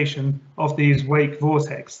recategorization of these wake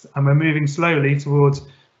vortex, and we're moving slowly towards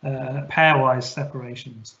pairwise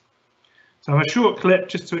separations. So I have a short clip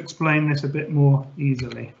just to explain this a bit more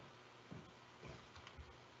easily.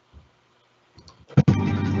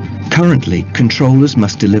 Currently, controllers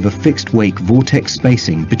must deliver fixed wake vortex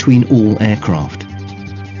spacing between all aircraft.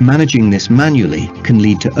 Managing this manually can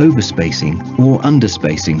lead to overspacing or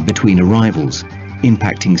underspacing between arrivals,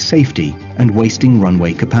 impacting safety and wasting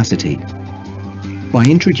runway capacity. By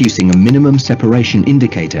introducing a minimum separation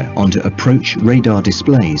indicator onto approach radar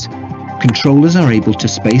displays, controllers are able to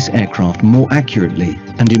space aircraft more accurately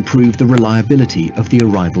and improve the reliability of the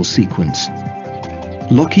arrival sequence.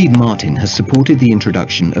 Lockheed Martin has supported the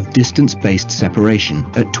introduction of distance-based separation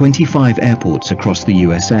at 25 airports across the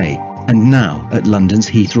USA and now at London's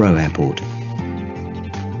Heathrow Airport.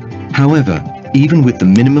 However, even with the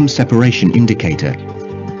minimum separation indicator,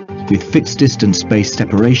 with fixed distance-based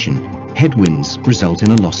separation, headwinds result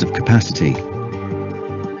in a loss of capacity.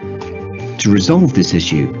 To resolve this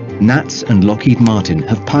issue, NATS and Lockheed Martin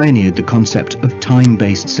have pioneered the concept of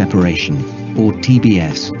time-based separation, or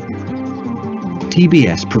TBS.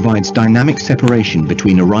 TBS provides dynamic separation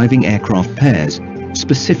between arriving aircraft pairs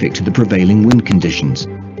specific to the prevailing wind conditions,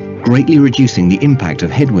 greatly reducing the impact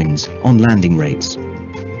of headwinds on landing rates.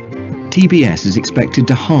 TBS is expected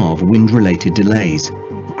to halve wind-related delays,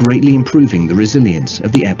 greatly improving the resilience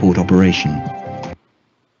of the airport operation.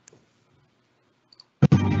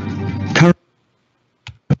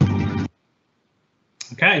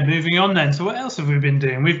 Okay, moving on then. So what else have we been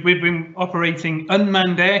doing? We've been operating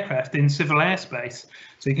unmanned aircraft in civil airspace.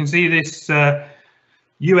 So you can see this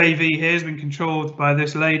UAV here has been controlled by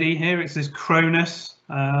this lady here. It's this Cronus,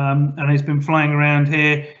 and it's been flying around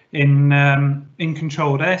here in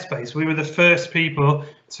controlled airspace. We were the first people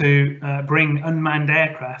to bring unmanned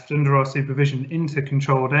aircraft under our supervision into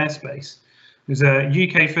controlled airspace. It was a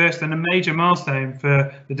UK first and a major milestone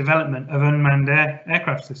for the development of unmanned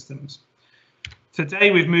aircraft systems.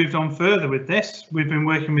 Today we've moved on further with this. We've been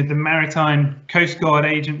working with the Maritime Coast Guard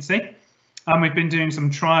Agency, and we've been doing some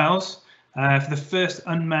trials for the first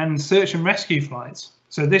unmanned search and rescue flights.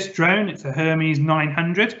 So this drone, it's a Hermes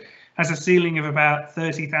 900, has a ceiling of about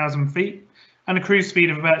 30,000 feet and a cruise speed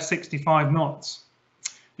of about 65 knots.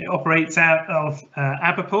 It operates out of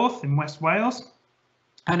Aberporth in West Wales,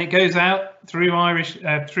 and it goes out through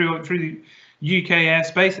through UK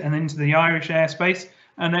airspace and into the Irish airspace,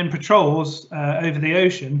 and then patrols over the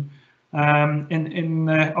ocean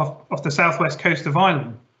off the southwest coast of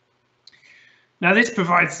Ireland. Now this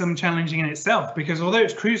provides some challenging in itself, because although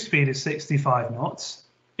its cruise speed is 65 knots,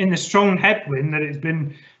 in the strong headwind that it's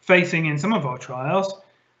been facing in some of our trials,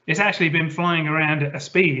 it's actually been flying around at a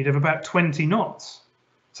speed of about 20 knots.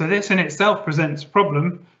 So this in itself presents a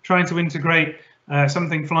problem, trying to integrate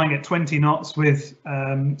something flying at 20 knots with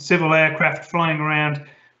civil aircraft flying around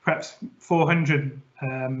perhaps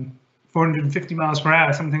 450 miles per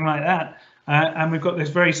hour, something like that. And we've got this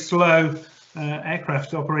very slow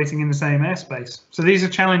aircraft operating in the same airspace. So these are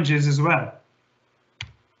challenges as well.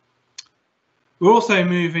 We're also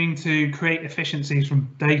moving to create efficiencies from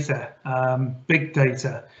data, big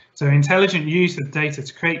data. So intelligent use of data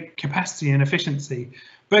to create capacity and efficiency,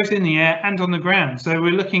 both in the air and on the ground. So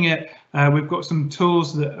we're looking at, we've got some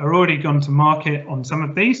tools that are already gone to market on some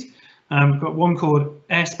of these. We've got one called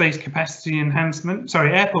airport capacity enhancement,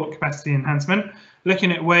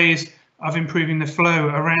 looking at ways of improving the flow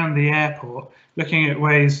around the airport, looking at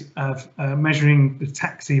ways of measuring the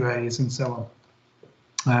taxiways and so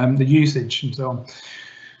on, the usage and so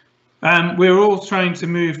on. We're all trying to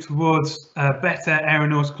move towards better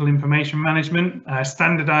aeronautical information management,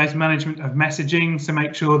 standardized management of messaging, to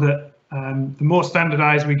make sure that the more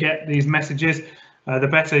standardized we get these messages, the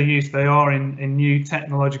better use they are in new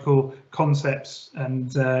technological concepts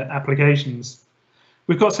and applications.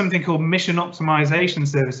 We've got something called mission optimization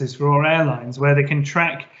services for our airlines, where they can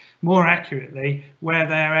track more accurately where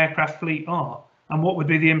their aircraft fleet are and what would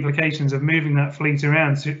be the implications of moving that fleet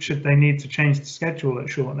around should they need to change the schedule at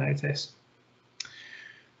short notice.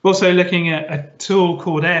 We're also looking at a tool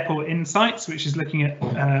called Airport Insights, which is looking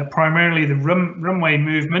at primarily the runway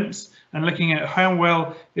movements and looking at how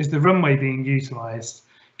well is the runway being utilised.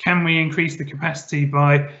 Can we increase the capacity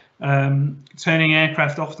by turning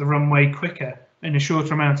aircraft off the runway quicker in a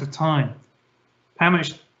shorter amount of time? How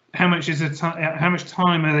much time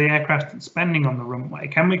are the aircraft spending on the runway?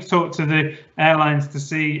 Can we talk to the airlines to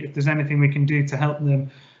see if there's anything we can do to help them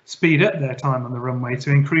speed up their time on the runway to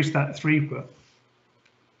increase that throughput?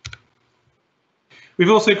 We've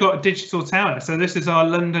also got a digital tower. So this is our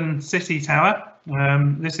London City Tower.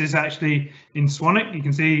 This is actually in Swanwick. You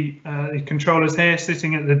can see the controllers here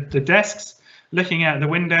sitting at the desks, looking out the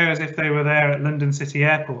window as if they were there at London City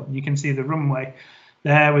Airport. And you can see the runway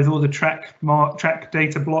there with all the track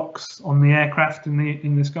data blocks on the aircraft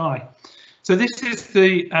in the sky. So this is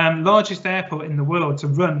the largest airport in the world to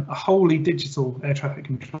run a wholly digital air traffic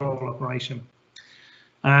control operation.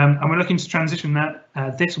 And we're looking to transition that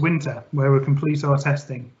this winter, where we'll complete our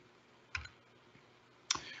testing.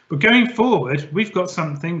 But going forward, we've got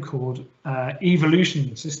something called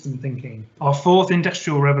evolution system thinking, our fourth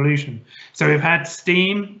industrial revolution. So we've had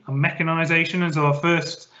steam and mechanisation as our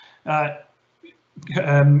first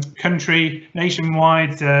country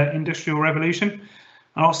nationwide industrial revolution.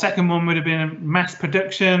 Our second one would have been mass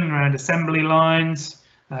production around assembly lines,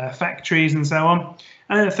 factories and so on.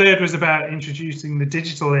 And the third was about introducing the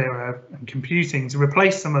digital era and computing to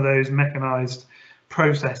replace some of those mechanised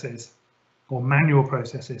processes or manual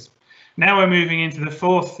processes. Now we're moving into the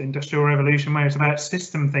fourth industrial revolution, where it's about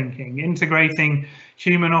system thinking, integrating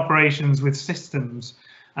human operations with systems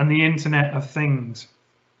and the Internet of Things.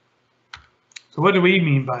 So what do we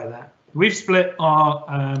mean by that? We've split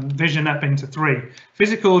our vision up into three: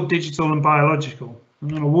 physical, digital and biological. I'm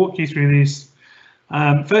going to walk you through these.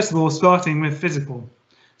 First of all, starting with physical.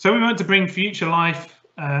 So we want to bring future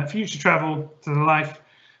travel to the life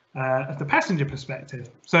of the passenger perspective.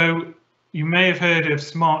 So you may have heard of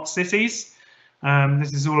smart cities.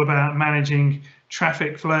 This is all about managing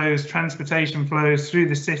traffic flows, transportation flows through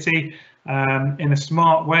the city in a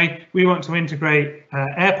smart way. We want to integrate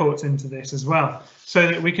airports into this as well, so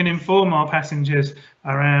that we can inform our passengers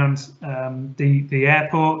around the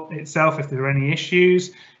airport itself, if there are any issues,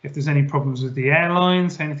 if there's any problems with the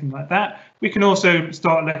airlines, anything like that. We can also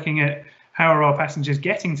start looking at how are our passengers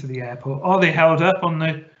getting to the airport. Are they held up on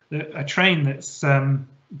a train that's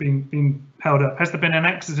being held up? Has there been an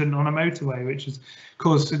accident on a motorway which has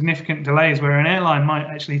caused significant delays, where an airline might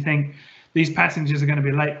actually think these passengers are going to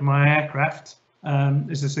be late for my aircraft?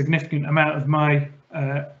 There's a significant amount of my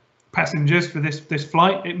passengers for this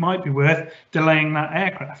flight, it might be worth delaying that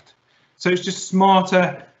aircraft. So it's just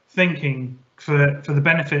smarter thinking for the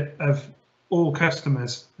benefit of all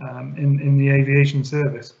customers in the aviation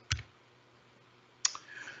service.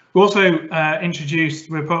 We also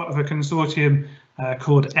we're part of a consortium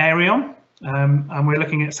called Aerion, and we're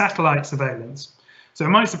looking at satellite surveillance. So it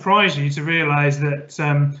might surprise you to realise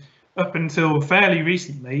that up until fairly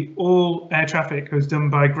recently, all air traffic was done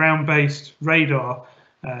by ground-based radar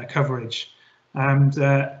coverage. And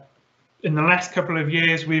in the last couple of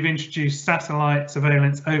years, we've introduced satellite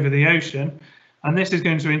surveillance over the ocean, and this is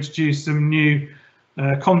going to introduce some new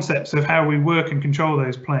concepts of how we work and control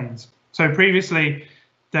those planes. So previously,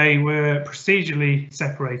 they were procedurally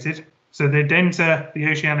separated. So they'd enter the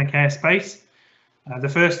oceanic airspace. The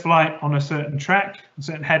first flight on a certain track, a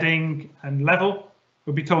certain heading and level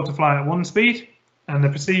would be told to fly at one speed, and the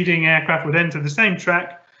preceding aircraft would enter the same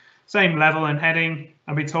track, same level and heading,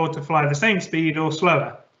 and be told to fly the same speed or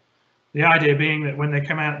slower. The idea being that when they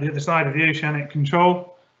come out the other side of the oceanic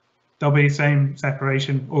control, there'll be the same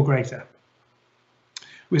separation or greater.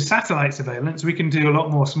 With satellite surveillance, we can do a lot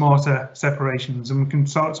more smarter separations, and we can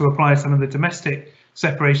start to apply some of the domestic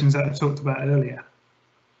separations that I talked about earlier,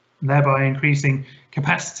 and thereby increasing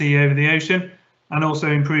capacity over the ocean and also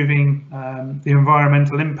improving the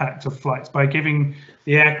environmental impact of flights by giving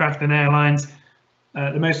the aircraft and airlines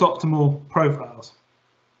the most optimal profiles.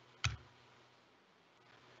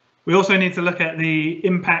 We also need to look at the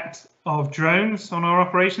impact of drones on our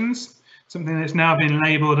operations, something that's now been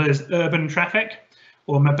labelled as urban traffic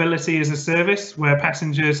or mobility as a service, where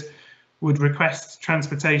passengers would request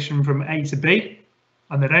transportation from A to B,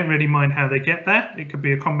 and they don't really mind how they get there. It could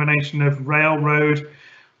be a combination of rail, road,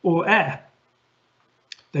 or air.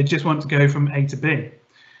 They just want to go from A to B.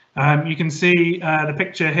 You can see the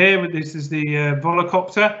picture here. This is the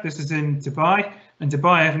volocopter. This is in Dubai, and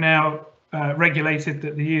Dubai have now regulated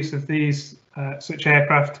that the use of these such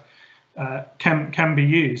aircraft can be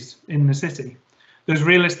used in the city. There's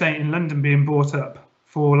real estate in London being bought up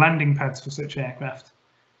for landing pads for such aircraft.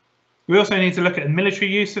 We also need to look at the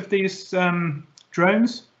military use of these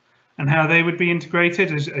drones and how they would be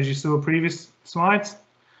integrated, as you saw previous slides.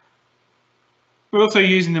 We're also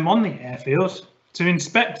using them on the airfield to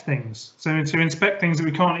inspect things. So to inspect things that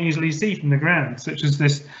we can't easily see from the ground, such as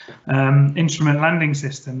this instrument landing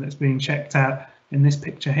system that's being checked out in this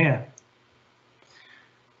picture here.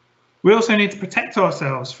 We also need to protect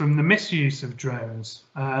ourselves from the misuse of drones.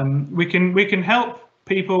 We can help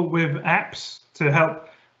people with apps to help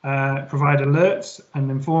provide alerts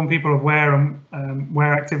and inform people of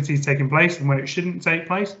where activity is taking place and where it shouldn't take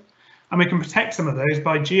place. And we can protect some of those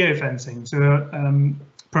by geofencing to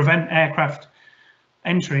prevent aircraft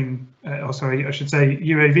entering, or sorry, I should say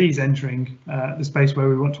UAVs entering the space where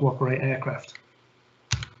we want to operate aircraft.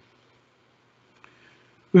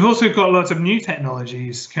 We've also got lots of new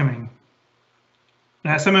technologies coming.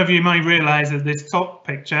 Now, some of you might realise that this top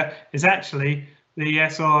picture is actually the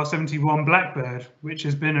SR-71 Blackbird, which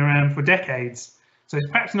has been around for decades. So it's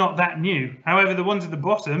perhaps not that new. However, the ones at the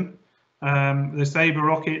bottom, the Sabre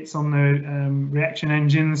rockets on the reaction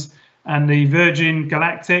engines and the Virgin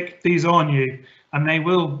Galactic, these are new, and they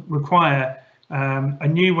will require a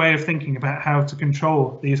new way of thinking about how to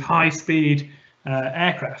control these high-speed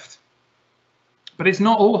aircraft. But it's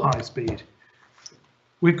not all high speed.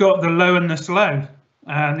 We've got the low and the slow.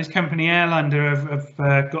 This company Airlander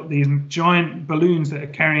have got these giant balloons that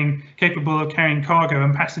are capable of carrying cargo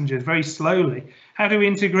and passengers very slowly. How do we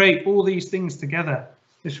integrate all these things together?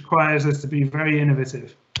 This requires us to be very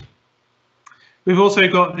innovative. We've also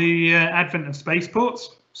got the advent of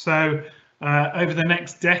spaceports. So over the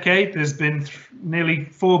next decade, there's been nearly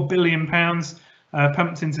 £4 billion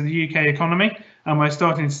pumped into the UK economy, and we're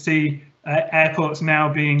starting to see airports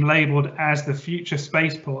now being labelled as the future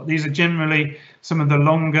spaceport. These are generally some of the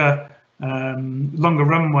longer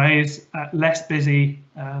runways at less busy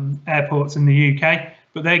airports in the UK,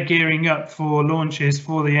 but they're gearing up for launches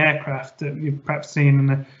for the aircraft that you've perhaps seen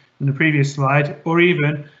in the previous slide, or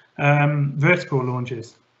even vertical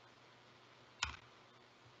launches.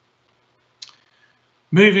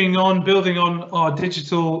 Moving on, building on our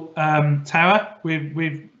digital tower,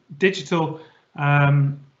 digital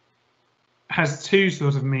has two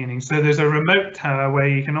sort of meanings. So there's a remote tower where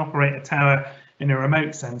you can operate a tower in a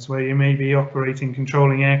remote sense, where you may be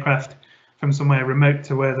controlling aircraft from somewhere remote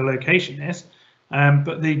to where the location is.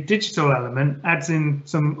 But the digital element adds in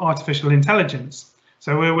some artificial intelligence.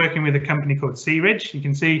 So we're working with a company called CEng. You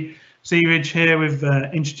can see CEng here. We've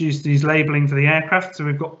introduced these labeling for the aircraft. So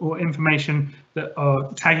we've got all information that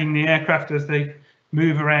are tagging the aircraft as they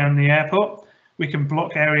move around the airport. We can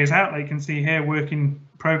block areas out, like you can see here, working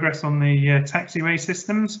progress on the taxiway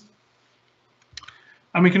systems.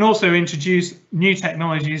 And we can also introduce new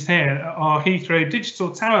technologies here at our Heathrow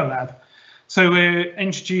Digital Tower Lab. So we're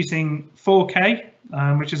introducing 4K,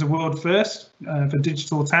 which is a world first for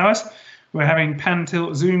digital towers. We're having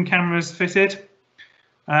pan-tilt zoom cameras fitted.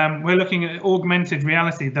 We're looking at augmented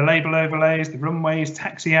reality, the label overlays, the runways,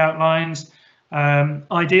 taxi outlines.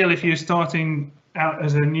 Ideal if you're starting out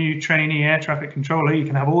as a new trainee air traffic controller, you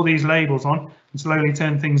can have all these labels on and slowly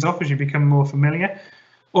turn things off as you become more familiar.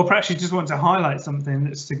 Or perhaps you just want to highlight something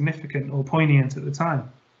that's significant or poignant at the time.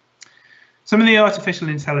 Some of the artificial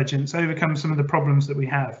intelligence overcomes some of the problems that we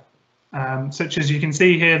have, such as you can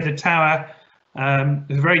see here, the tower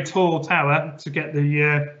is a very tall tower to get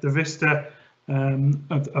the vista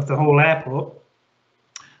of the whole airport.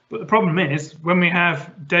 But the problem is when we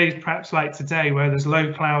have days perhaps like today where there's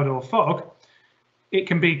low cloud or fog, it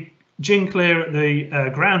can be gin clear at the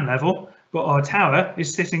ground level, but our tower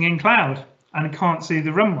is sitting in cloud and can't see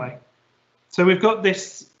the runway. So we've got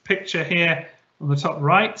this picture here on the top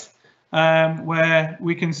right, where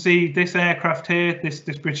we can see this aircraft here, this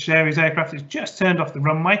British Airways aircraft is just turned off the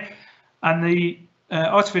runway, and the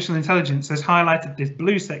artificial intelligence has highlighted this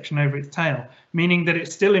blue section over its tail, meaning that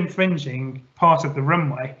it's still infringing part of the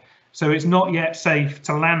runway. So it's not yet safe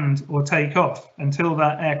to land or take off until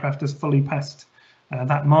that aircraft has fully passed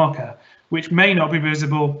that marker, which may not be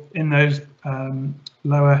visible in those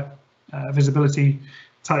lower visibility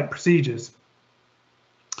type procedures.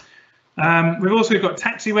 We've also got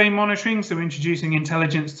taxiway monitoring, so we're introducing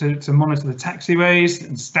intelligence to monitor the taxiways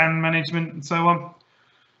and stand management and so on.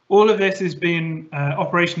 All of this is being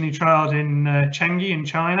operationally trialled in Changi in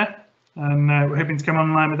China, and we're hoping to come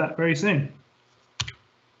online with that very soon.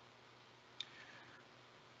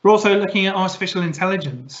 We're also looking at artificial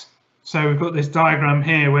intelligence. So we've got this diagram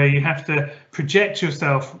here where you have to project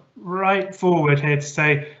yourself right forward here to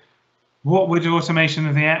say, what would automation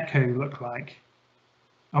of the ATCO look like?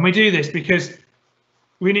 And we do this because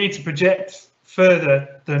we need to project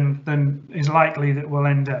further than is likely that we'll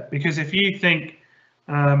end up. Because if you think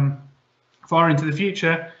far into the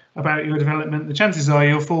future about your development, the chances are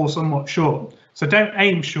you'll fall somewhat short. So don't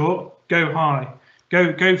aim short, go high,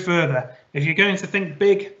 go further. If you're going to think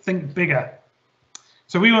big, think bigger.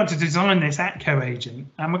 So we want to design this ATCO agent,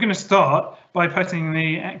 and we're going to start by putting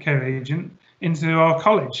the ATCO agent into our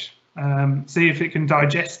college. See if it can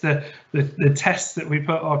digest the tests that we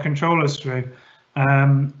put our controllers through,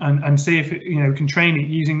 and see if it can train it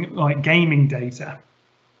using like gaming data.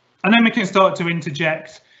 And then we can start to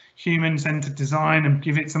interject human-centered design and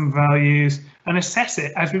give it some values and assess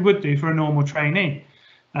it as we would do for a normal trainee.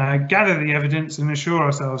 Gather the evidence and assure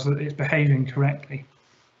ourselves that it's behaving correctly.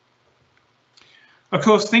 Of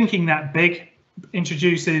course, thinking that big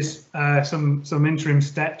introduces some interim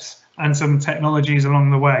steps and some technologies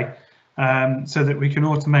along the way, so that we can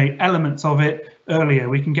automate elements of it earlier.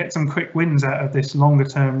 We can get some quick wins out of this longer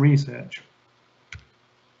term research.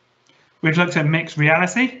 We've looked at mixed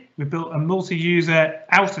reality. We've built a multi-user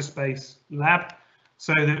outer space lab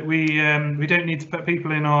so that we don't need to put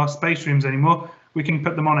people in our space rooms anymore. We can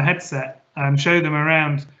put them on a headset and show them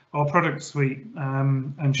around our product suite,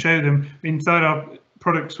 and show them inside our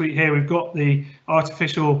product suite here. We've got the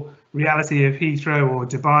artificial reality of Heathrow, or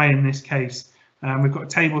Dubai in this case. We've got a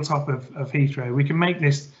tabletop of Heathrow. We can make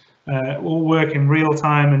this all work in real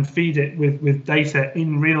time and feed it with data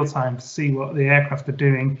in real time to see what the aircraft are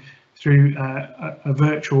doing through a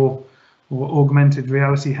virtual or augmented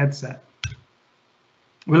reality headset.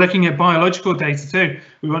 We're looking at biological data too.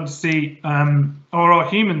 We want to see, are our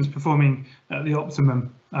humans performing at the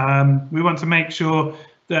optimum? We want to make sure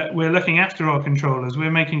that we're looking after our controllers. We're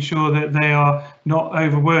making sure that they are not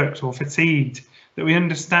overworked or fatigued, that we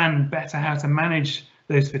understand better how to manage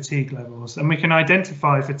those fatigue levels, and we can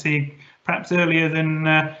identify fatigue perhaps earlier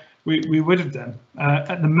than we would have done.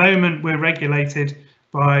 At the moment, we're regulated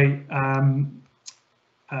by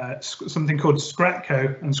something called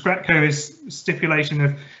SCRATCO, and SCRATCO is stipulation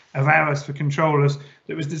of hours for controllers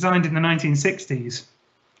that was designed in the 1960s.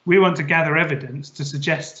 We want to gather evidence to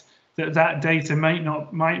suggest that data may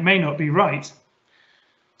not be right.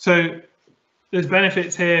 So there's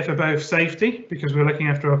benefits here for both safety, because we're looking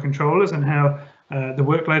after our controllers and how the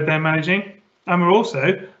workload they're managing, and we're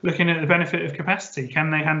also looking at the benefit of capacity. Can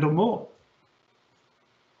they handle more?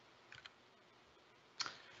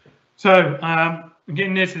 So I'm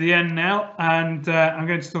getting near to the end now, and I'm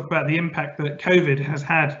going to talk about the impact that COVID has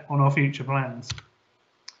had on our future plans.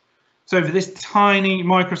 So for this tiny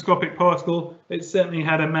microscopic particle, it's certainly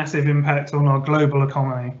had a massive impact on our global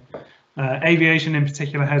economy. Aviation in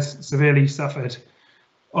particular has severely suffered.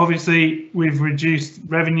 Obviously, we've reduced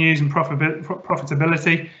revenues and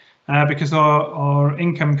profitability because our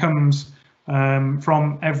income comes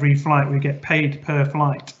from every flight. We get paid per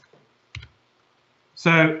flight.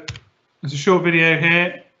 So there's a short video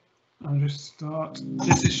here. I'll just start.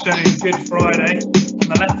 This is showing Good Friday. On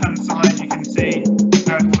the left-hand side, you can see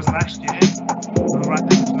how it was last year. On the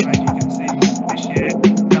right-hand side, you can see this year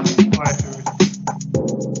how much quieter it is.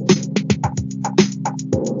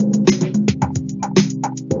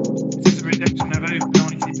 This is a reduction of over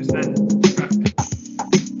 90% traffic.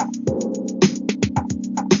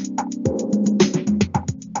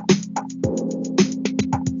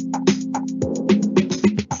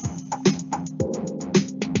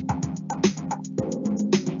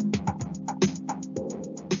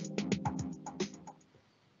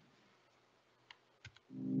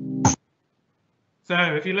 So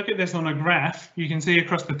if you look at this on a graph, you can see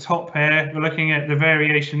across the top here, we're looking at the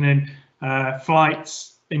variation in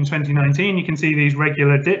flights in 2019. You can see these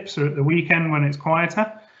regular dips at the weekend when it's quieter.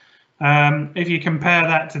 If you compare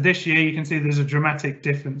that to this year, you can see there's a dramatic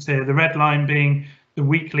difference here, the red line being the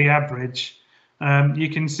weekly average. You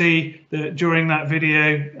can see that during that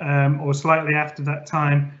video, or slightly after that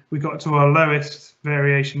time, we got to our lowest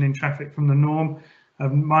variation in traffic from the norm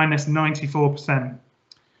of minus 94%.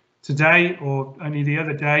 Today, or only the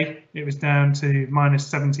other day, it was down to minus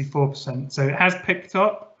 74%. So it has picked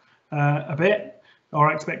up a bit.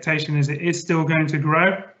 Our expectation is it is still going to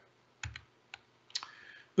grow.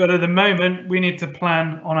 But at the moment, we need to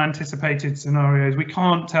plan on anticipated scenarios. We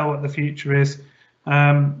can't tell what the future is.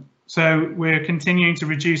 So we're continuing to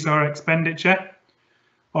reduce our expenditure.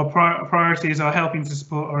 Our priorities are helping to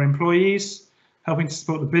support our employees, helping to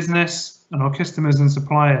support the business and our customers and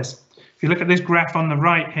suppliers. If you look at this graph on the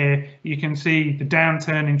right here, you can see the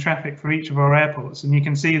downturn in traffic for each of our airports, and you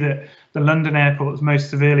can see that the London airport is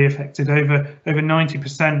most severely affected, over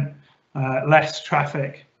 90% less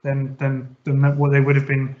traffic than what they would have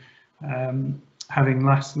been having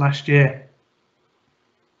last year.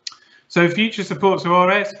 So future support to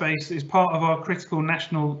our airspace is part of our critical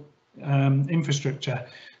national infrastructure.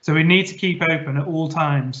 So we need to keep open at all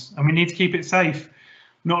times, and we need to keep it safe,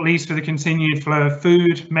 not least for the continued flow of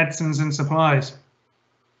food, medicines and supplies.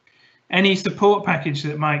 Any support package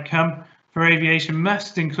that might come for aviation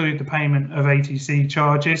must include the payment of ATC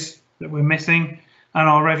charges that we're missing and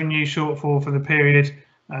our revenue shortfall for the period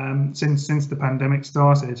since the pandemic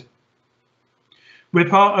started. We're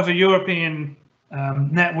part of a European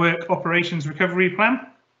network operations recovery plan,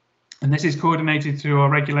 and this is coordinated through our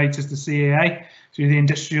regulators, the CAA, through the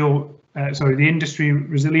Industry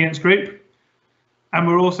Resilience Group. And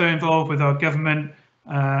we're also involved with our government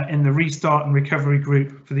in the Restart and Recovery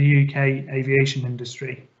Group for the UK aviation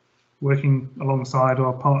industry, working alongside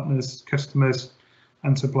our partners, customers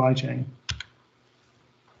and supply chain.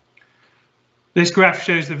 This graph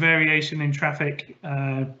shows the variation in traffic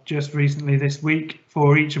just recently this week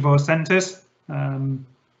for each of our centres.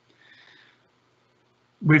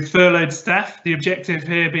 We've furloughed staff, the objective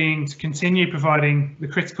here being to continue providing the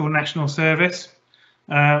critical national service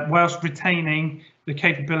whilst retaining the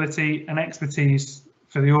capability and expertise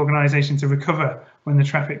for the organisation to recover when the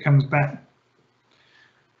traffic comes back.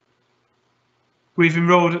 We've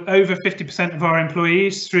enrolled over 50% of our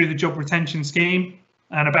employees through the job retention scheme,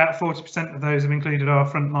 and about 40% of those have included our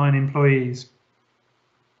frontline employees.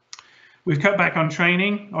 We've cut back on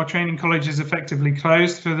training. Our training college is effectively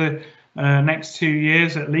closed for the next 2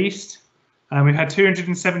 years at least. We've had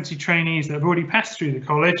 270 trainees that have already passed through the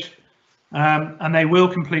college, and they will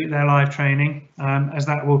complete their live training as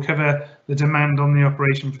that will cover the demand on the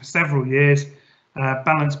operation for several years,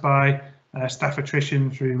 balanced by staff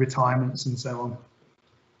attrition through retirements and so on.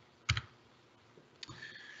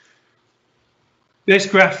 This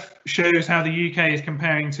graph shows how the UK is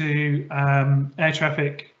comparing to air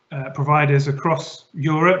traffic providers across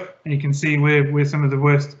Europe, and you can see we're some of the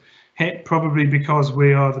worst hit, probably because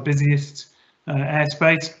we are the busiest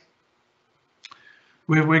airspace.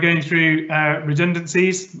 We're going through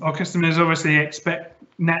redundancies. Our customers obviously expect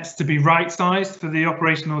nets to be right-sized for the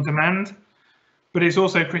operational demand, but it's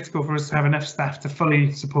also critical for us to have enough staff to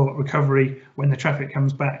fully support recovery when the traffic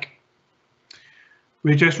comes back.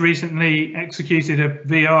 We just recently executed a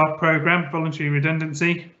VR programme, voluntary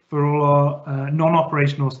redundancy, for all our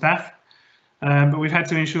non-operational staff, but we've had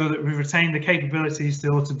to ensure that we've retained the capability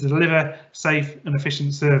still to deliver safe and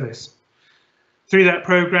efficient service. Through that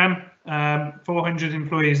programme, 400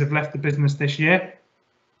 employees have left the business this year,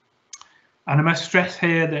 and I must stress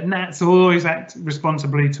here that NATS always act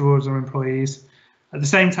responsibly towards our employees. At the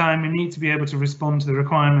same time, we need to be able to respond to the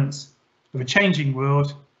requirements of a changing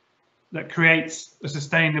world that creates a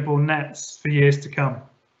sustainable NATS for years to come.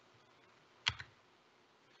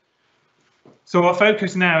 So our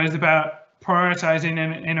focus now is about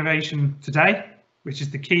prioritising innovation today, which is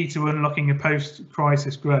the key to unlocking a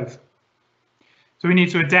post-crisis growth. So we need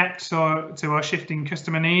to adapt to our shifting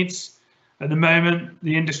customer needs. At the moment,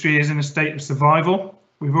 the industry is in a state of survival.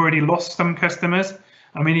 We've already lost some customers,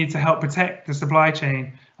 and we need to help protect the supply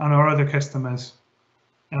chain and our other customers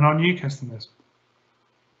and our new customers.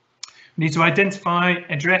 We need to identify,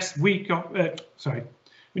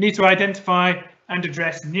 and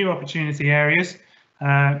address new opportunity areas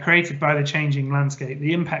created by the changing landscape,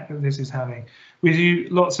 the impact that this is having. We do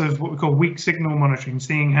lots of what we call weak signal monitoring,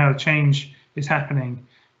 seeing how change is happening,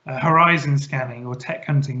 horizon scanning or tech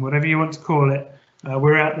hunting, whatever you want to call it.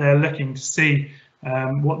 We're out there looking to see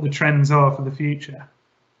what the trends are for the future.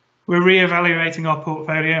 We're re-evaluating our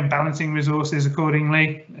portfolio and balancing resources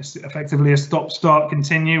accordingly. It's effectively a stop, start,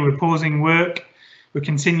 continue. We're pausing work. We're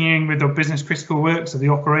continuing with our business critical work, so the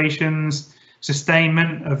operations,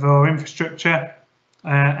 sustainment of our infrastructure,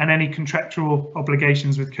 and any contractual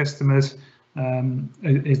obligations with customers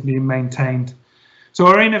is being maintained. So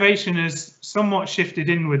our innovation has somewhat shifted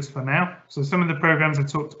inwards for now. So some of the programs I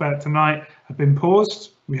talked about tonight have been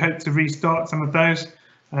paused. We hope to restart some of those,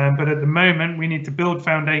 but at the moment we need to build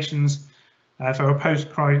foundations for our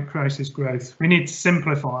post-crisis growth. We need to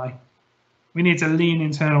simplify. We need to lean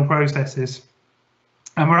internal processes,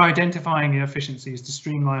 and we're identifying efficiencies to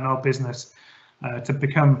streamline our business to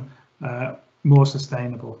become more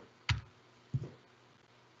sustainable.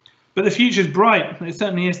 But the future's bright. It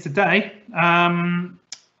certainly is today.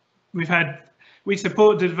 We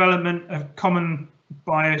support the development of common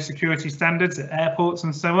biosecurity standards at airports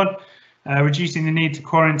and so on, reducing the need to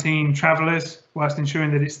quarantine travellers whilst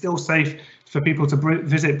ensuring that it's still safe for people to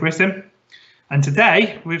visit Britain. And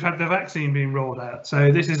today we've had the vaccine being rolled out. So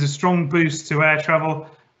this is a strong boost to air travel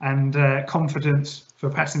and confidence for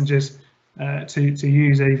passengers to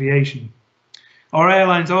use aviation. Our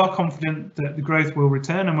airlines are confident that the growth will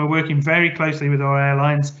return, and we're working very closely with our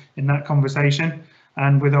airlines in that conversation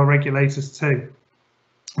and with our regulators too.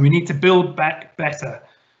 We need to build back better.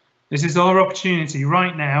 This is our opportunity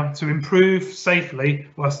right now to improve safely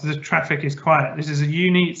whilst the traffic is quiet. This is a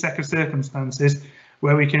unique set of circumstances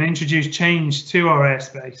where we can introduce change to our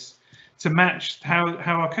airspace to match how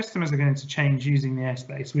our customers are going to change using the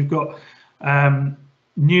airspace. We've got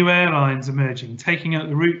new airlines emerging, taking up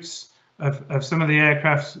the routes of some of the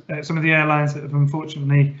aircraft, some of the airlines that have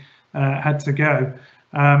unfortunately had to go.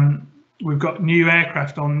 We've got new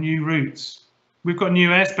aircraft on new routes. We've got new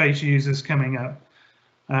airspace users coming up,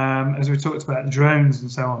 as we talked about, the drones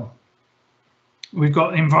and so on. We've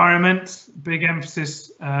got environment, big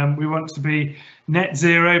emphasis. We want to be net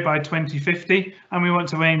zero by 2050, and we want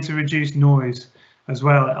to aim to reduce noise as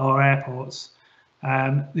well at our airports.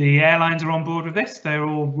 The airlines are on board with this. They're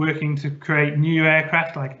all working to create new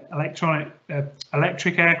aircraft like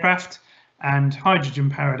electric aircraft and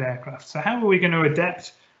hydrogen-powered aircraft. So how are we going to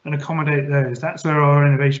adapt and accommodate those? That's where our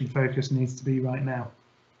innovation focus needs to be right now.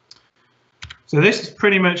 So this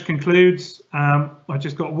pretty much concludes. I've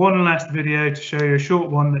just got one last video to show you, a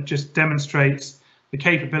short one that just demonstrates the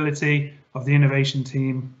capability of the innovation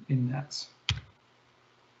team in NATS.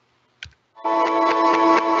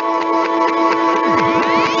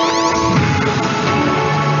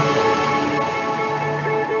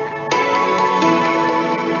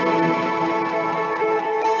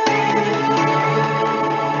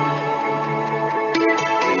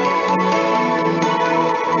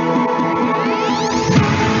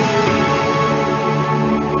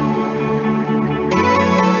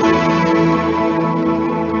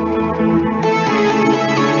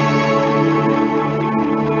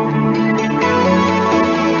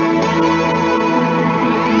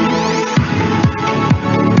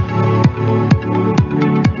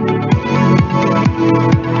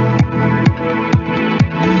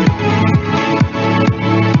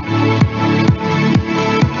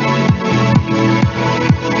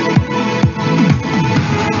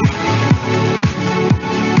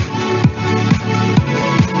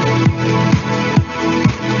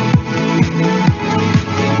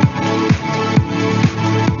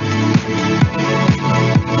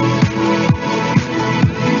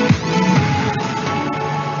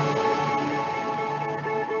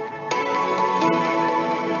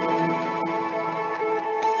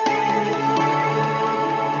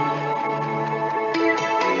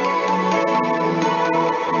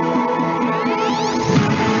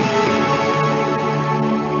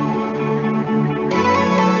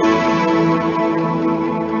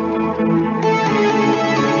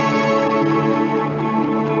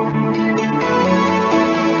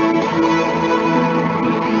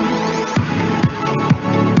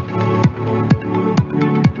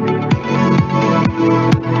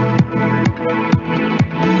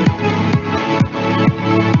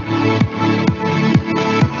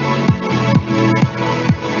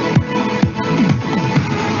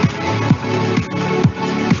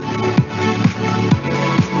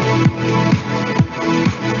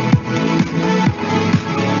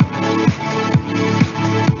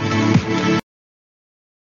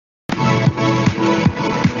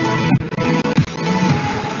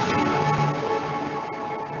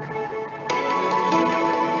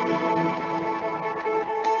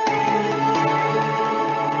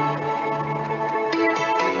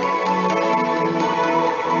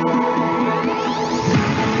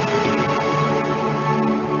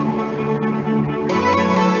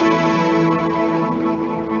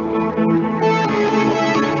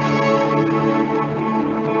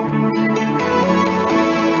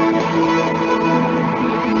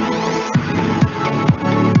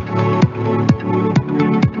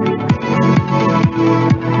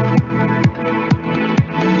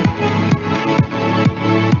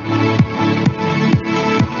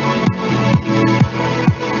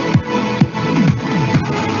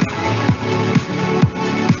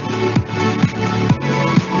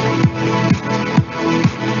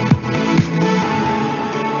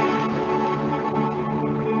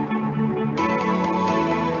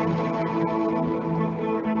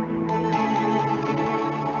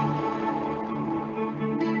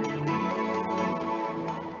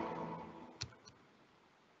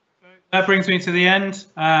 that brings me to the end.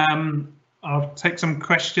 I'll take some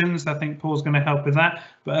questions. I think Paul's going to help with that.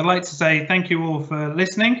 But I'd like to say thank you all for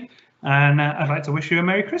listening, and I'd like to wish you a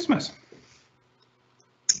Merry Christmas.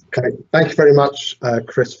 Okay, thank you very much,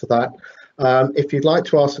 Chris, for that. If you'd like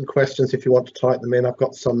to ask some questions, if you want to type them in, I've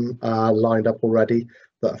got some lined up already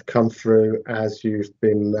that have come through as you've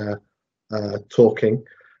been talking.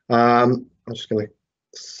 I'm just going to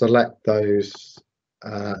select those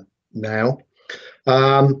now.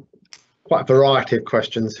 Quite a variety of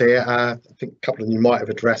questions here. I think a couple of them you might have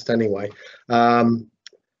addressed anyway. One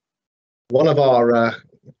of our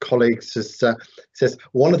colleagues says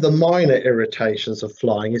one of the minor irritations of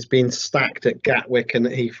flying is being stacked at Gatwick and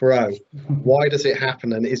Heathrow. Why does it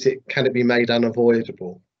happen, and can it be made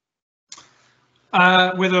unavoidable?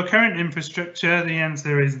 With our current infrastructure, the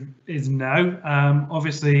answer is no.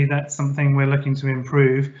 Obviously, that's something we're looking to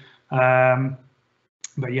improve.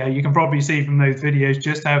 But yeah, you can probably see from those videos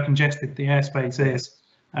just how congested the airspace is.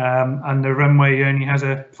 And the runway only has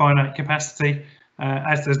a finite capacity,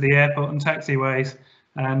 as does the airport and taxiways.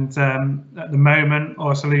 And at the moment,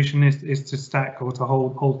 our solution is to stack or to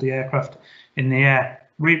hold the aircraft in the air.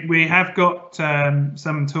 We have got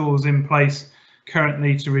some tools in place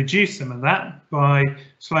currently to reduce some of that by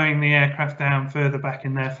slowing the aircraft down further back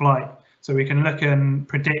in their flight. So we can look and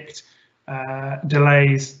predict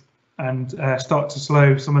delays and start to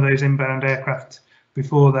slow some of those inbound aircraft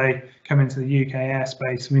before they come into the UK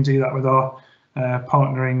airspace. We do that with our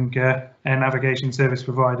partnering air navigation service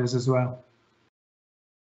providers as well.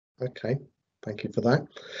 Okay, thank you for that.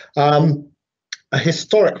 A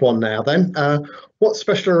historic one now then. What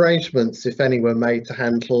special arrangements, if any, were made to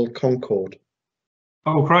handle Concorde?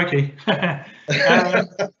 Oh, crikey.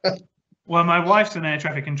 Well, my wife's an air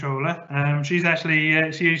traffic controller. She's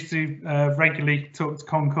actually, she used to regularly talk to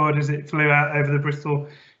Concorde as it flew out over the Bristol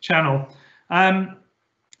Channel.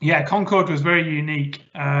 Yeah, Concorde was very unique.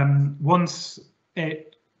 Once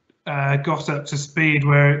it got up to speed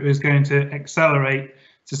where it was going to accelerate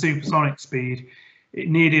to supersonic speed, it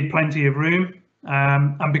needed plenty of room.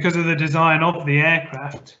 And because of the design of the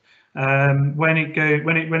aircraft, when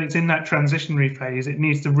it's in that transitionary phase, it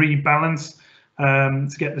needs to rebalance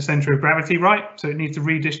to get the center of gravity right. So it needs to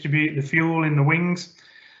redistribute the fuel in the wings.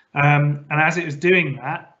 And as it was doing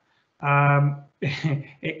that,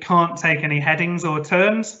 it can't take any headings or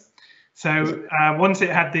turns. So once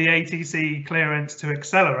it had the ATC clearance to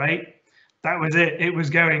accelerate, that was it. It was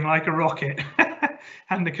going like a rocket.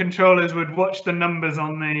 And the controllers would watch the numbers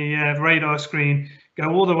on the radar screen go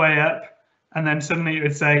all the way up, and then suddenly it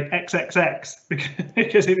would say XXX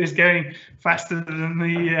because it was going faster than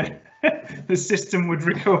the system would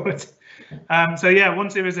record. So yeah,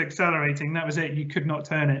 once it was accelerating, that was it. You could not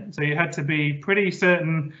turn it. So you had to be pretty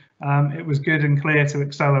certain it was good and clear to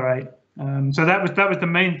accelerate. So that was the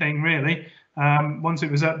main thing, really. Once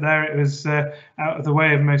it was up there, it was out of the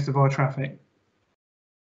way of most of our traffic.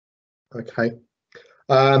 Okay.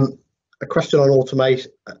 A question on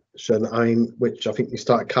automation, which I think you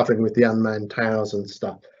started covering with the unmanned towers and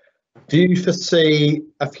stuff. Do you foresee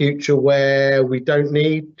a future where we don't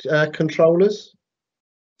need controllers?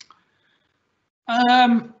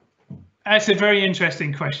 That's a very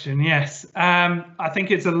interesting question. Yes, I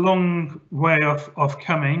think it's a long way off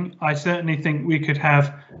coming. I certainly think we could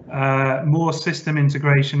have more system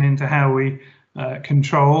integration into how we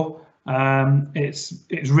control.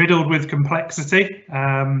 It's riddled with complexity,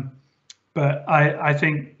 but I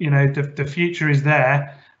think the future is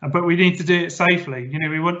there. But we need to do it safely.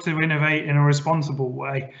 We want to innovate in a responsible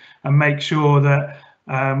way and make sure that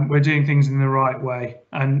we're doing things in the right way.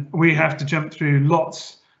 And we have to jump through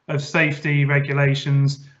lots of safety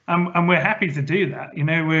regulations, and we're happy to do that.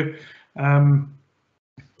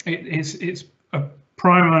 It's of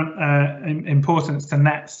prime importance to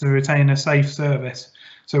NETs to retain a safe service.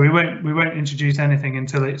 So we won't introduce anything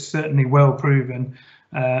until it's certainly well proven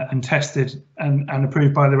and tested and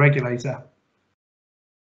approved by the regulator.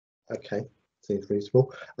 Okay, seems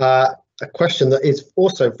reasonable. A question that is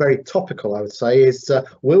also very topical, I would say, is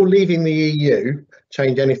will leaving the EU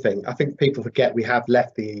change anything? I think people forget we have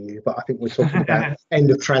left the EU, but I think we're talking about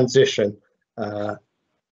end of transition.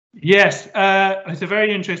 Yes, it's a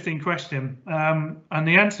very interesting question. And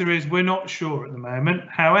the answer is we're not sure at the moment.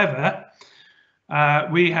 However,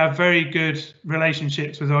 we have very good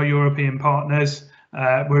relationships with our European partners.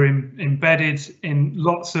 We're embedded in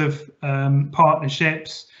lots of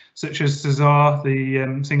partnerships, such as CESAR,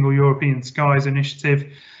 the Single European Skies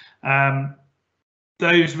Initiative.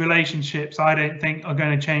 Those relationships, I don't think, are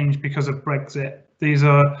going to change because of Brexit. These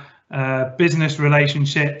are business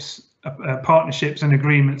relationships, partnerships and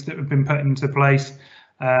agreements that have been put into place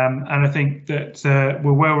And I think that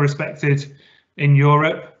we're well respected in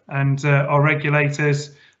Europe, and our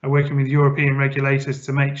regulators are working with European regulators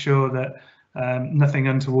to make sure that nothing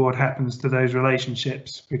untoward happens to those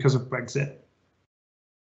relationships because of Brexit.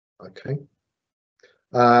 Okay.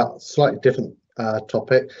 Slightly different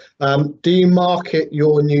topic. Do you market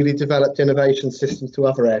your newly developed innovation systems to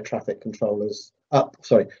other air traffic controllers,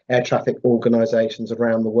 air traffic organisations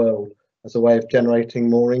around the world as a way of generating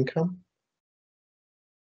more income?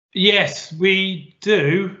 Yes, we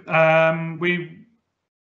do. I'm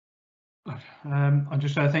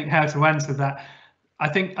just trying to think how to answer that. I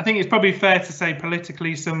think it's probably fair to say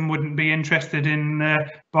politically some wouldn't be interested in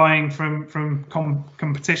buying from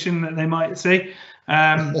competition that they might see.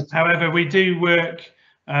 However, we do work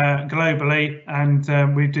globally,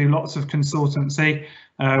 and we do lots of consultancy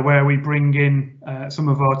where we bring in some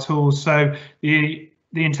of our tools. So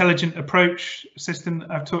the intelligent approach system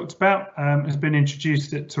that I've talked about has been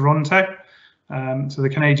introduced at Toronto. So the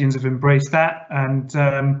Canadians have embraced that,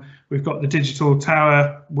 and we've got the digital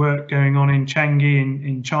tower work going on in Changi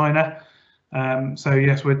in China. So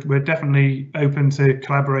yes, we're definitely open to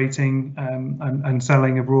collaborating and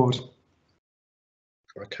selling abroad.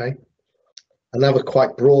 Okay. Another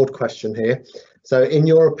quite broad question here. So in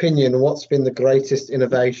your opinion, what's been the greatest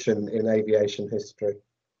innovation in aviation history?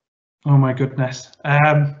 Oh my goodness.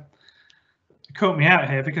 It caught me out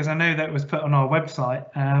here because I know that was put on our website.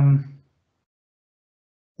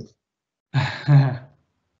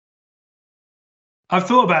 I've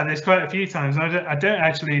thought about this quite a few times. I don't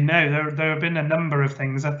actually know. There have been a number of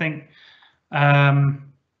things. I think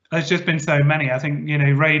there's just been so many. I think, you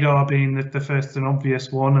know, radar being the first and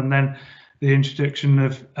obvious one, and then the introduction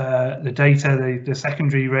of the data, the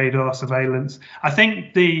secondary radar surveillance. I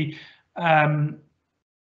think the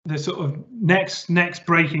sort of next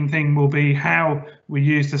breaking thing will be how we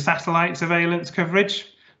use the satellite surveillance coverage.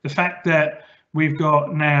 The fact that we've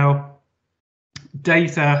got now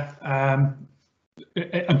data,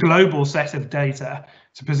 a global set of data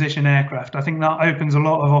to position aircraft. I think that opens a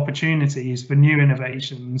lot of opportunities for new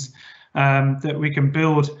innovations, that we can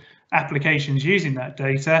build applications using that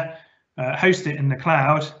data, host it in the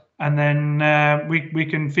cloud, and then we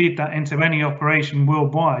can feed that into any operation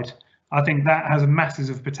worldwide. I think that has a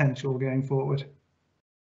massive potential going forward.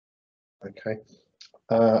 Okay,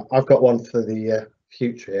 I've got one for the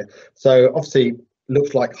future here. So obviously,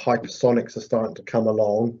 looks like hypersonics are starting to come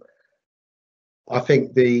along. I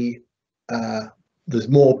think there's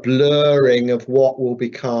more blurring of what will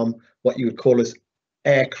become what you would call as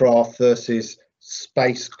aircraft versus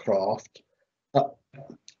spacecraft.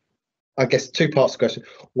 I guess two parts of the question.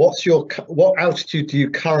 What altitude do you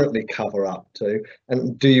currently cover up to,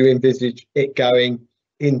 and do you envisage it going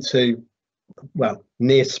into, well,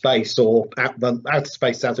 near space or out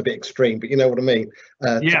space? Sounds a bit extreme, but you know what I mean.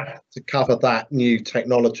 Yeah. To cover that new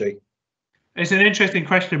technology. It's an interesting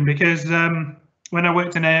question because when I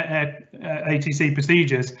worked in ATC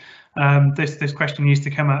procedures, this question used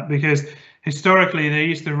to come up because historically they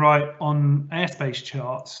used to write on airspace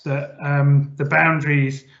charts that the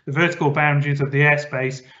boundaries, the vertical boundaries of the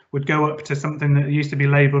airspace would go up to something that used to be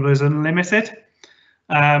labelled as unlimited.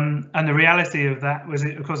 And the reality of that was,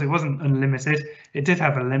 of course, it wasn't unlimited. It did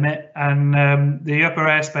have a limit, and the upper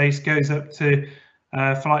airspace goes up to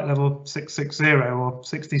flight level 660 or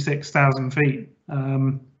 66,000 feet.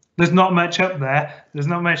 There's not much up there. There's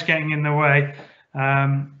not much getting in the way.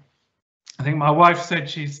 I think my wife said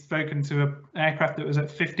she's spoken to an aircraft that was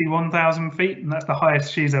at 51,000 feet, and that's the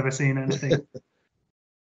highest she's ever seen anything.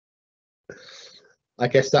 I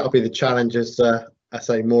guess that'll be the challenge as I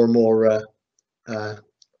say more and more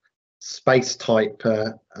space type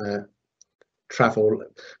travel.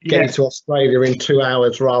 Getting to Australia in 2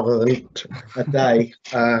 hours rather than a day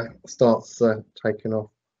starts taking off.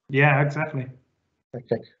 Yeah, exactly.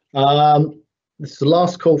 Okay. This is the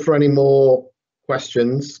last call for any more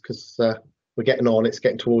questions because we're getting on. It's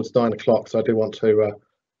getting towards 9 o'clock, so I do want to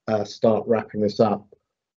start wrapping this up.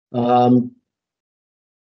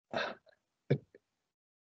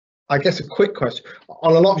 I guess a quick question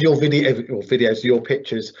on a lot of your videos, your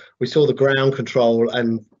pictures. We saw the ground control,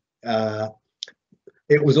 and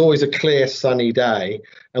it was always a clear, sunny day.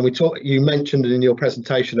 And you mentioned in your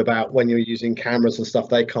presentation about when you're using cameras and stuff,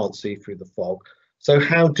 they can't see through the fog. So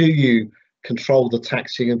how do you control the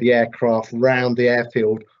taxiing of the aircraft around the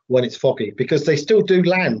airfield when it's foggy? Because they still do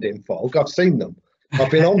land in fog. I've seen them.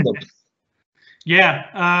 I've been on them. Yeah,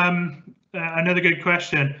 another good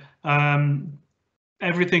question.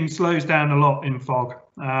 Everything slows down a lot in fog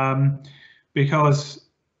because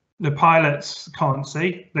the pilots can't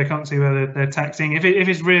see. They can't see whether they're taxiing. If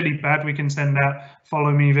it's really bad, we can send out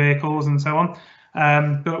follow me vehicles and so on.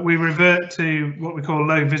 but we revert to what we call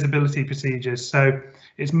low visibility procedures. So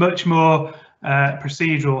it's much more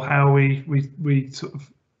procedural how we sort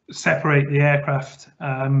of separate the aircraft.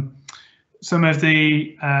 Some of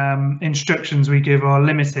the instructions we give are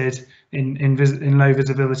limited in low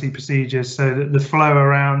visibility procedures, so that the flow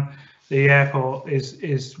around the airport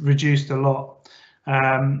is reduced a lot.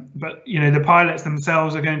 But the pilots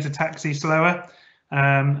themselves are going to taxi slower,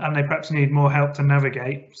 and they perhaps need more help to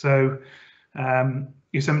navigate. So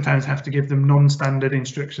you sometimes have to give them non-standard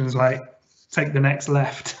instructions like take the next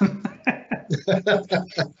left.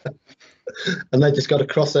 And they just got to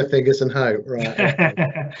cross their fingers and hope, right?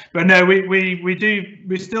 Okay. But no,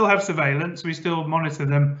 we still have surveillance. We still monitor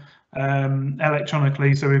them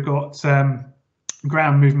electronically. So we've got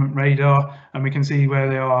ground movement radar, and we can see where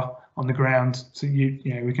they are on the ground. So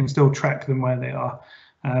we can still track them where they are,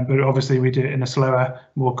 but obviously we do it in a slower,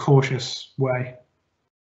 more cautious way.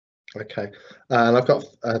 Okay, and I've got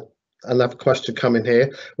another question coming here,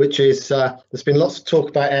 which is there's been lots of talk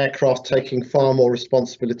about aircraft taking far more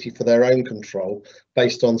responsibility for their own control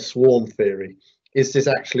based on swarm theory. Is this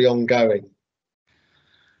actually ongoing?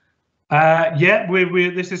 Yeah,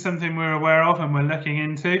 this is something we're aware of and we're looking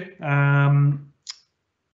into.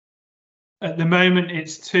 At the moment,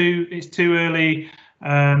 it's too early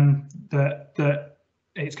that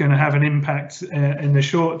it's going to have an impact in the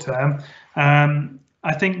short term.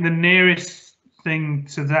 I think the nearest thing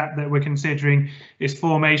to that we're considering is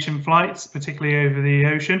formation flights, particularly over the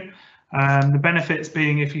ocean. The benefits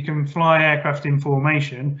being, if you can fly aircraft in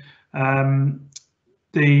formation,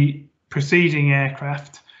 the preceding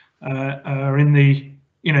aircraft are in the,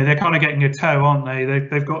 they're kind of getting a tow, aren't they?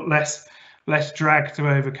 They've got less drag to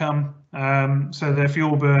overcome, so their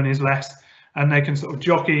fuel burn is less, and they can sort of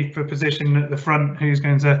jockey for position at the front, who's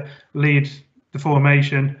going to lead the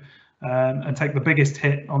formation and take the biggest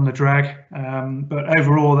hit on the drag. But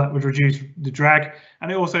overall, that would reduce the drag,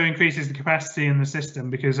 and it also increases the capacity in the system,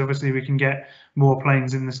 because obviously we can get more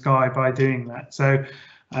planes in the sky by doing that. So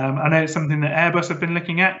I know it's something that Airbus have been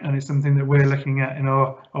looking at, and it's something that we're looking at in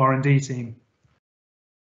our R&D team.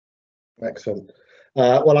 Excellent.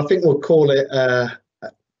 Well, I think we'll call it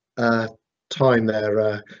time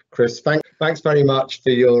there, Chris. Thanks very much for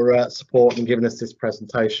your support and giving us this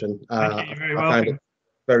presentation. Thank you, you're very welcome. I found it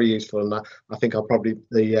very useful, and I think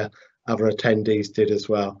the other attendees did as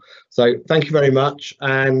well. So thank you very much,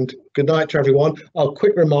 and good night to everyone. A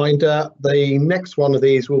quick reminder, the next one of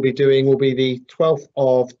these we'll be the 12th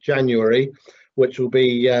of January, which will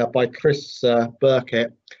be by Chris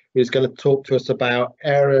Burkett, who's going to talk to us about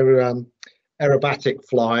aerobatic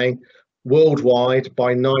flying worldwide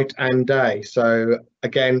by night and day. So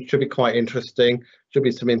again, should be quite interesting. Should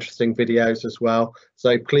be some interesting videos as well.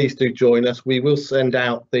 So please do join us. We will send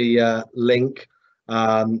out the link.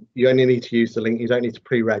 You only need to use the link. You don't need to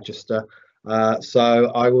pre-register.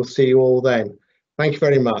 So I will see you all then. Thank you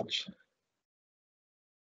very much.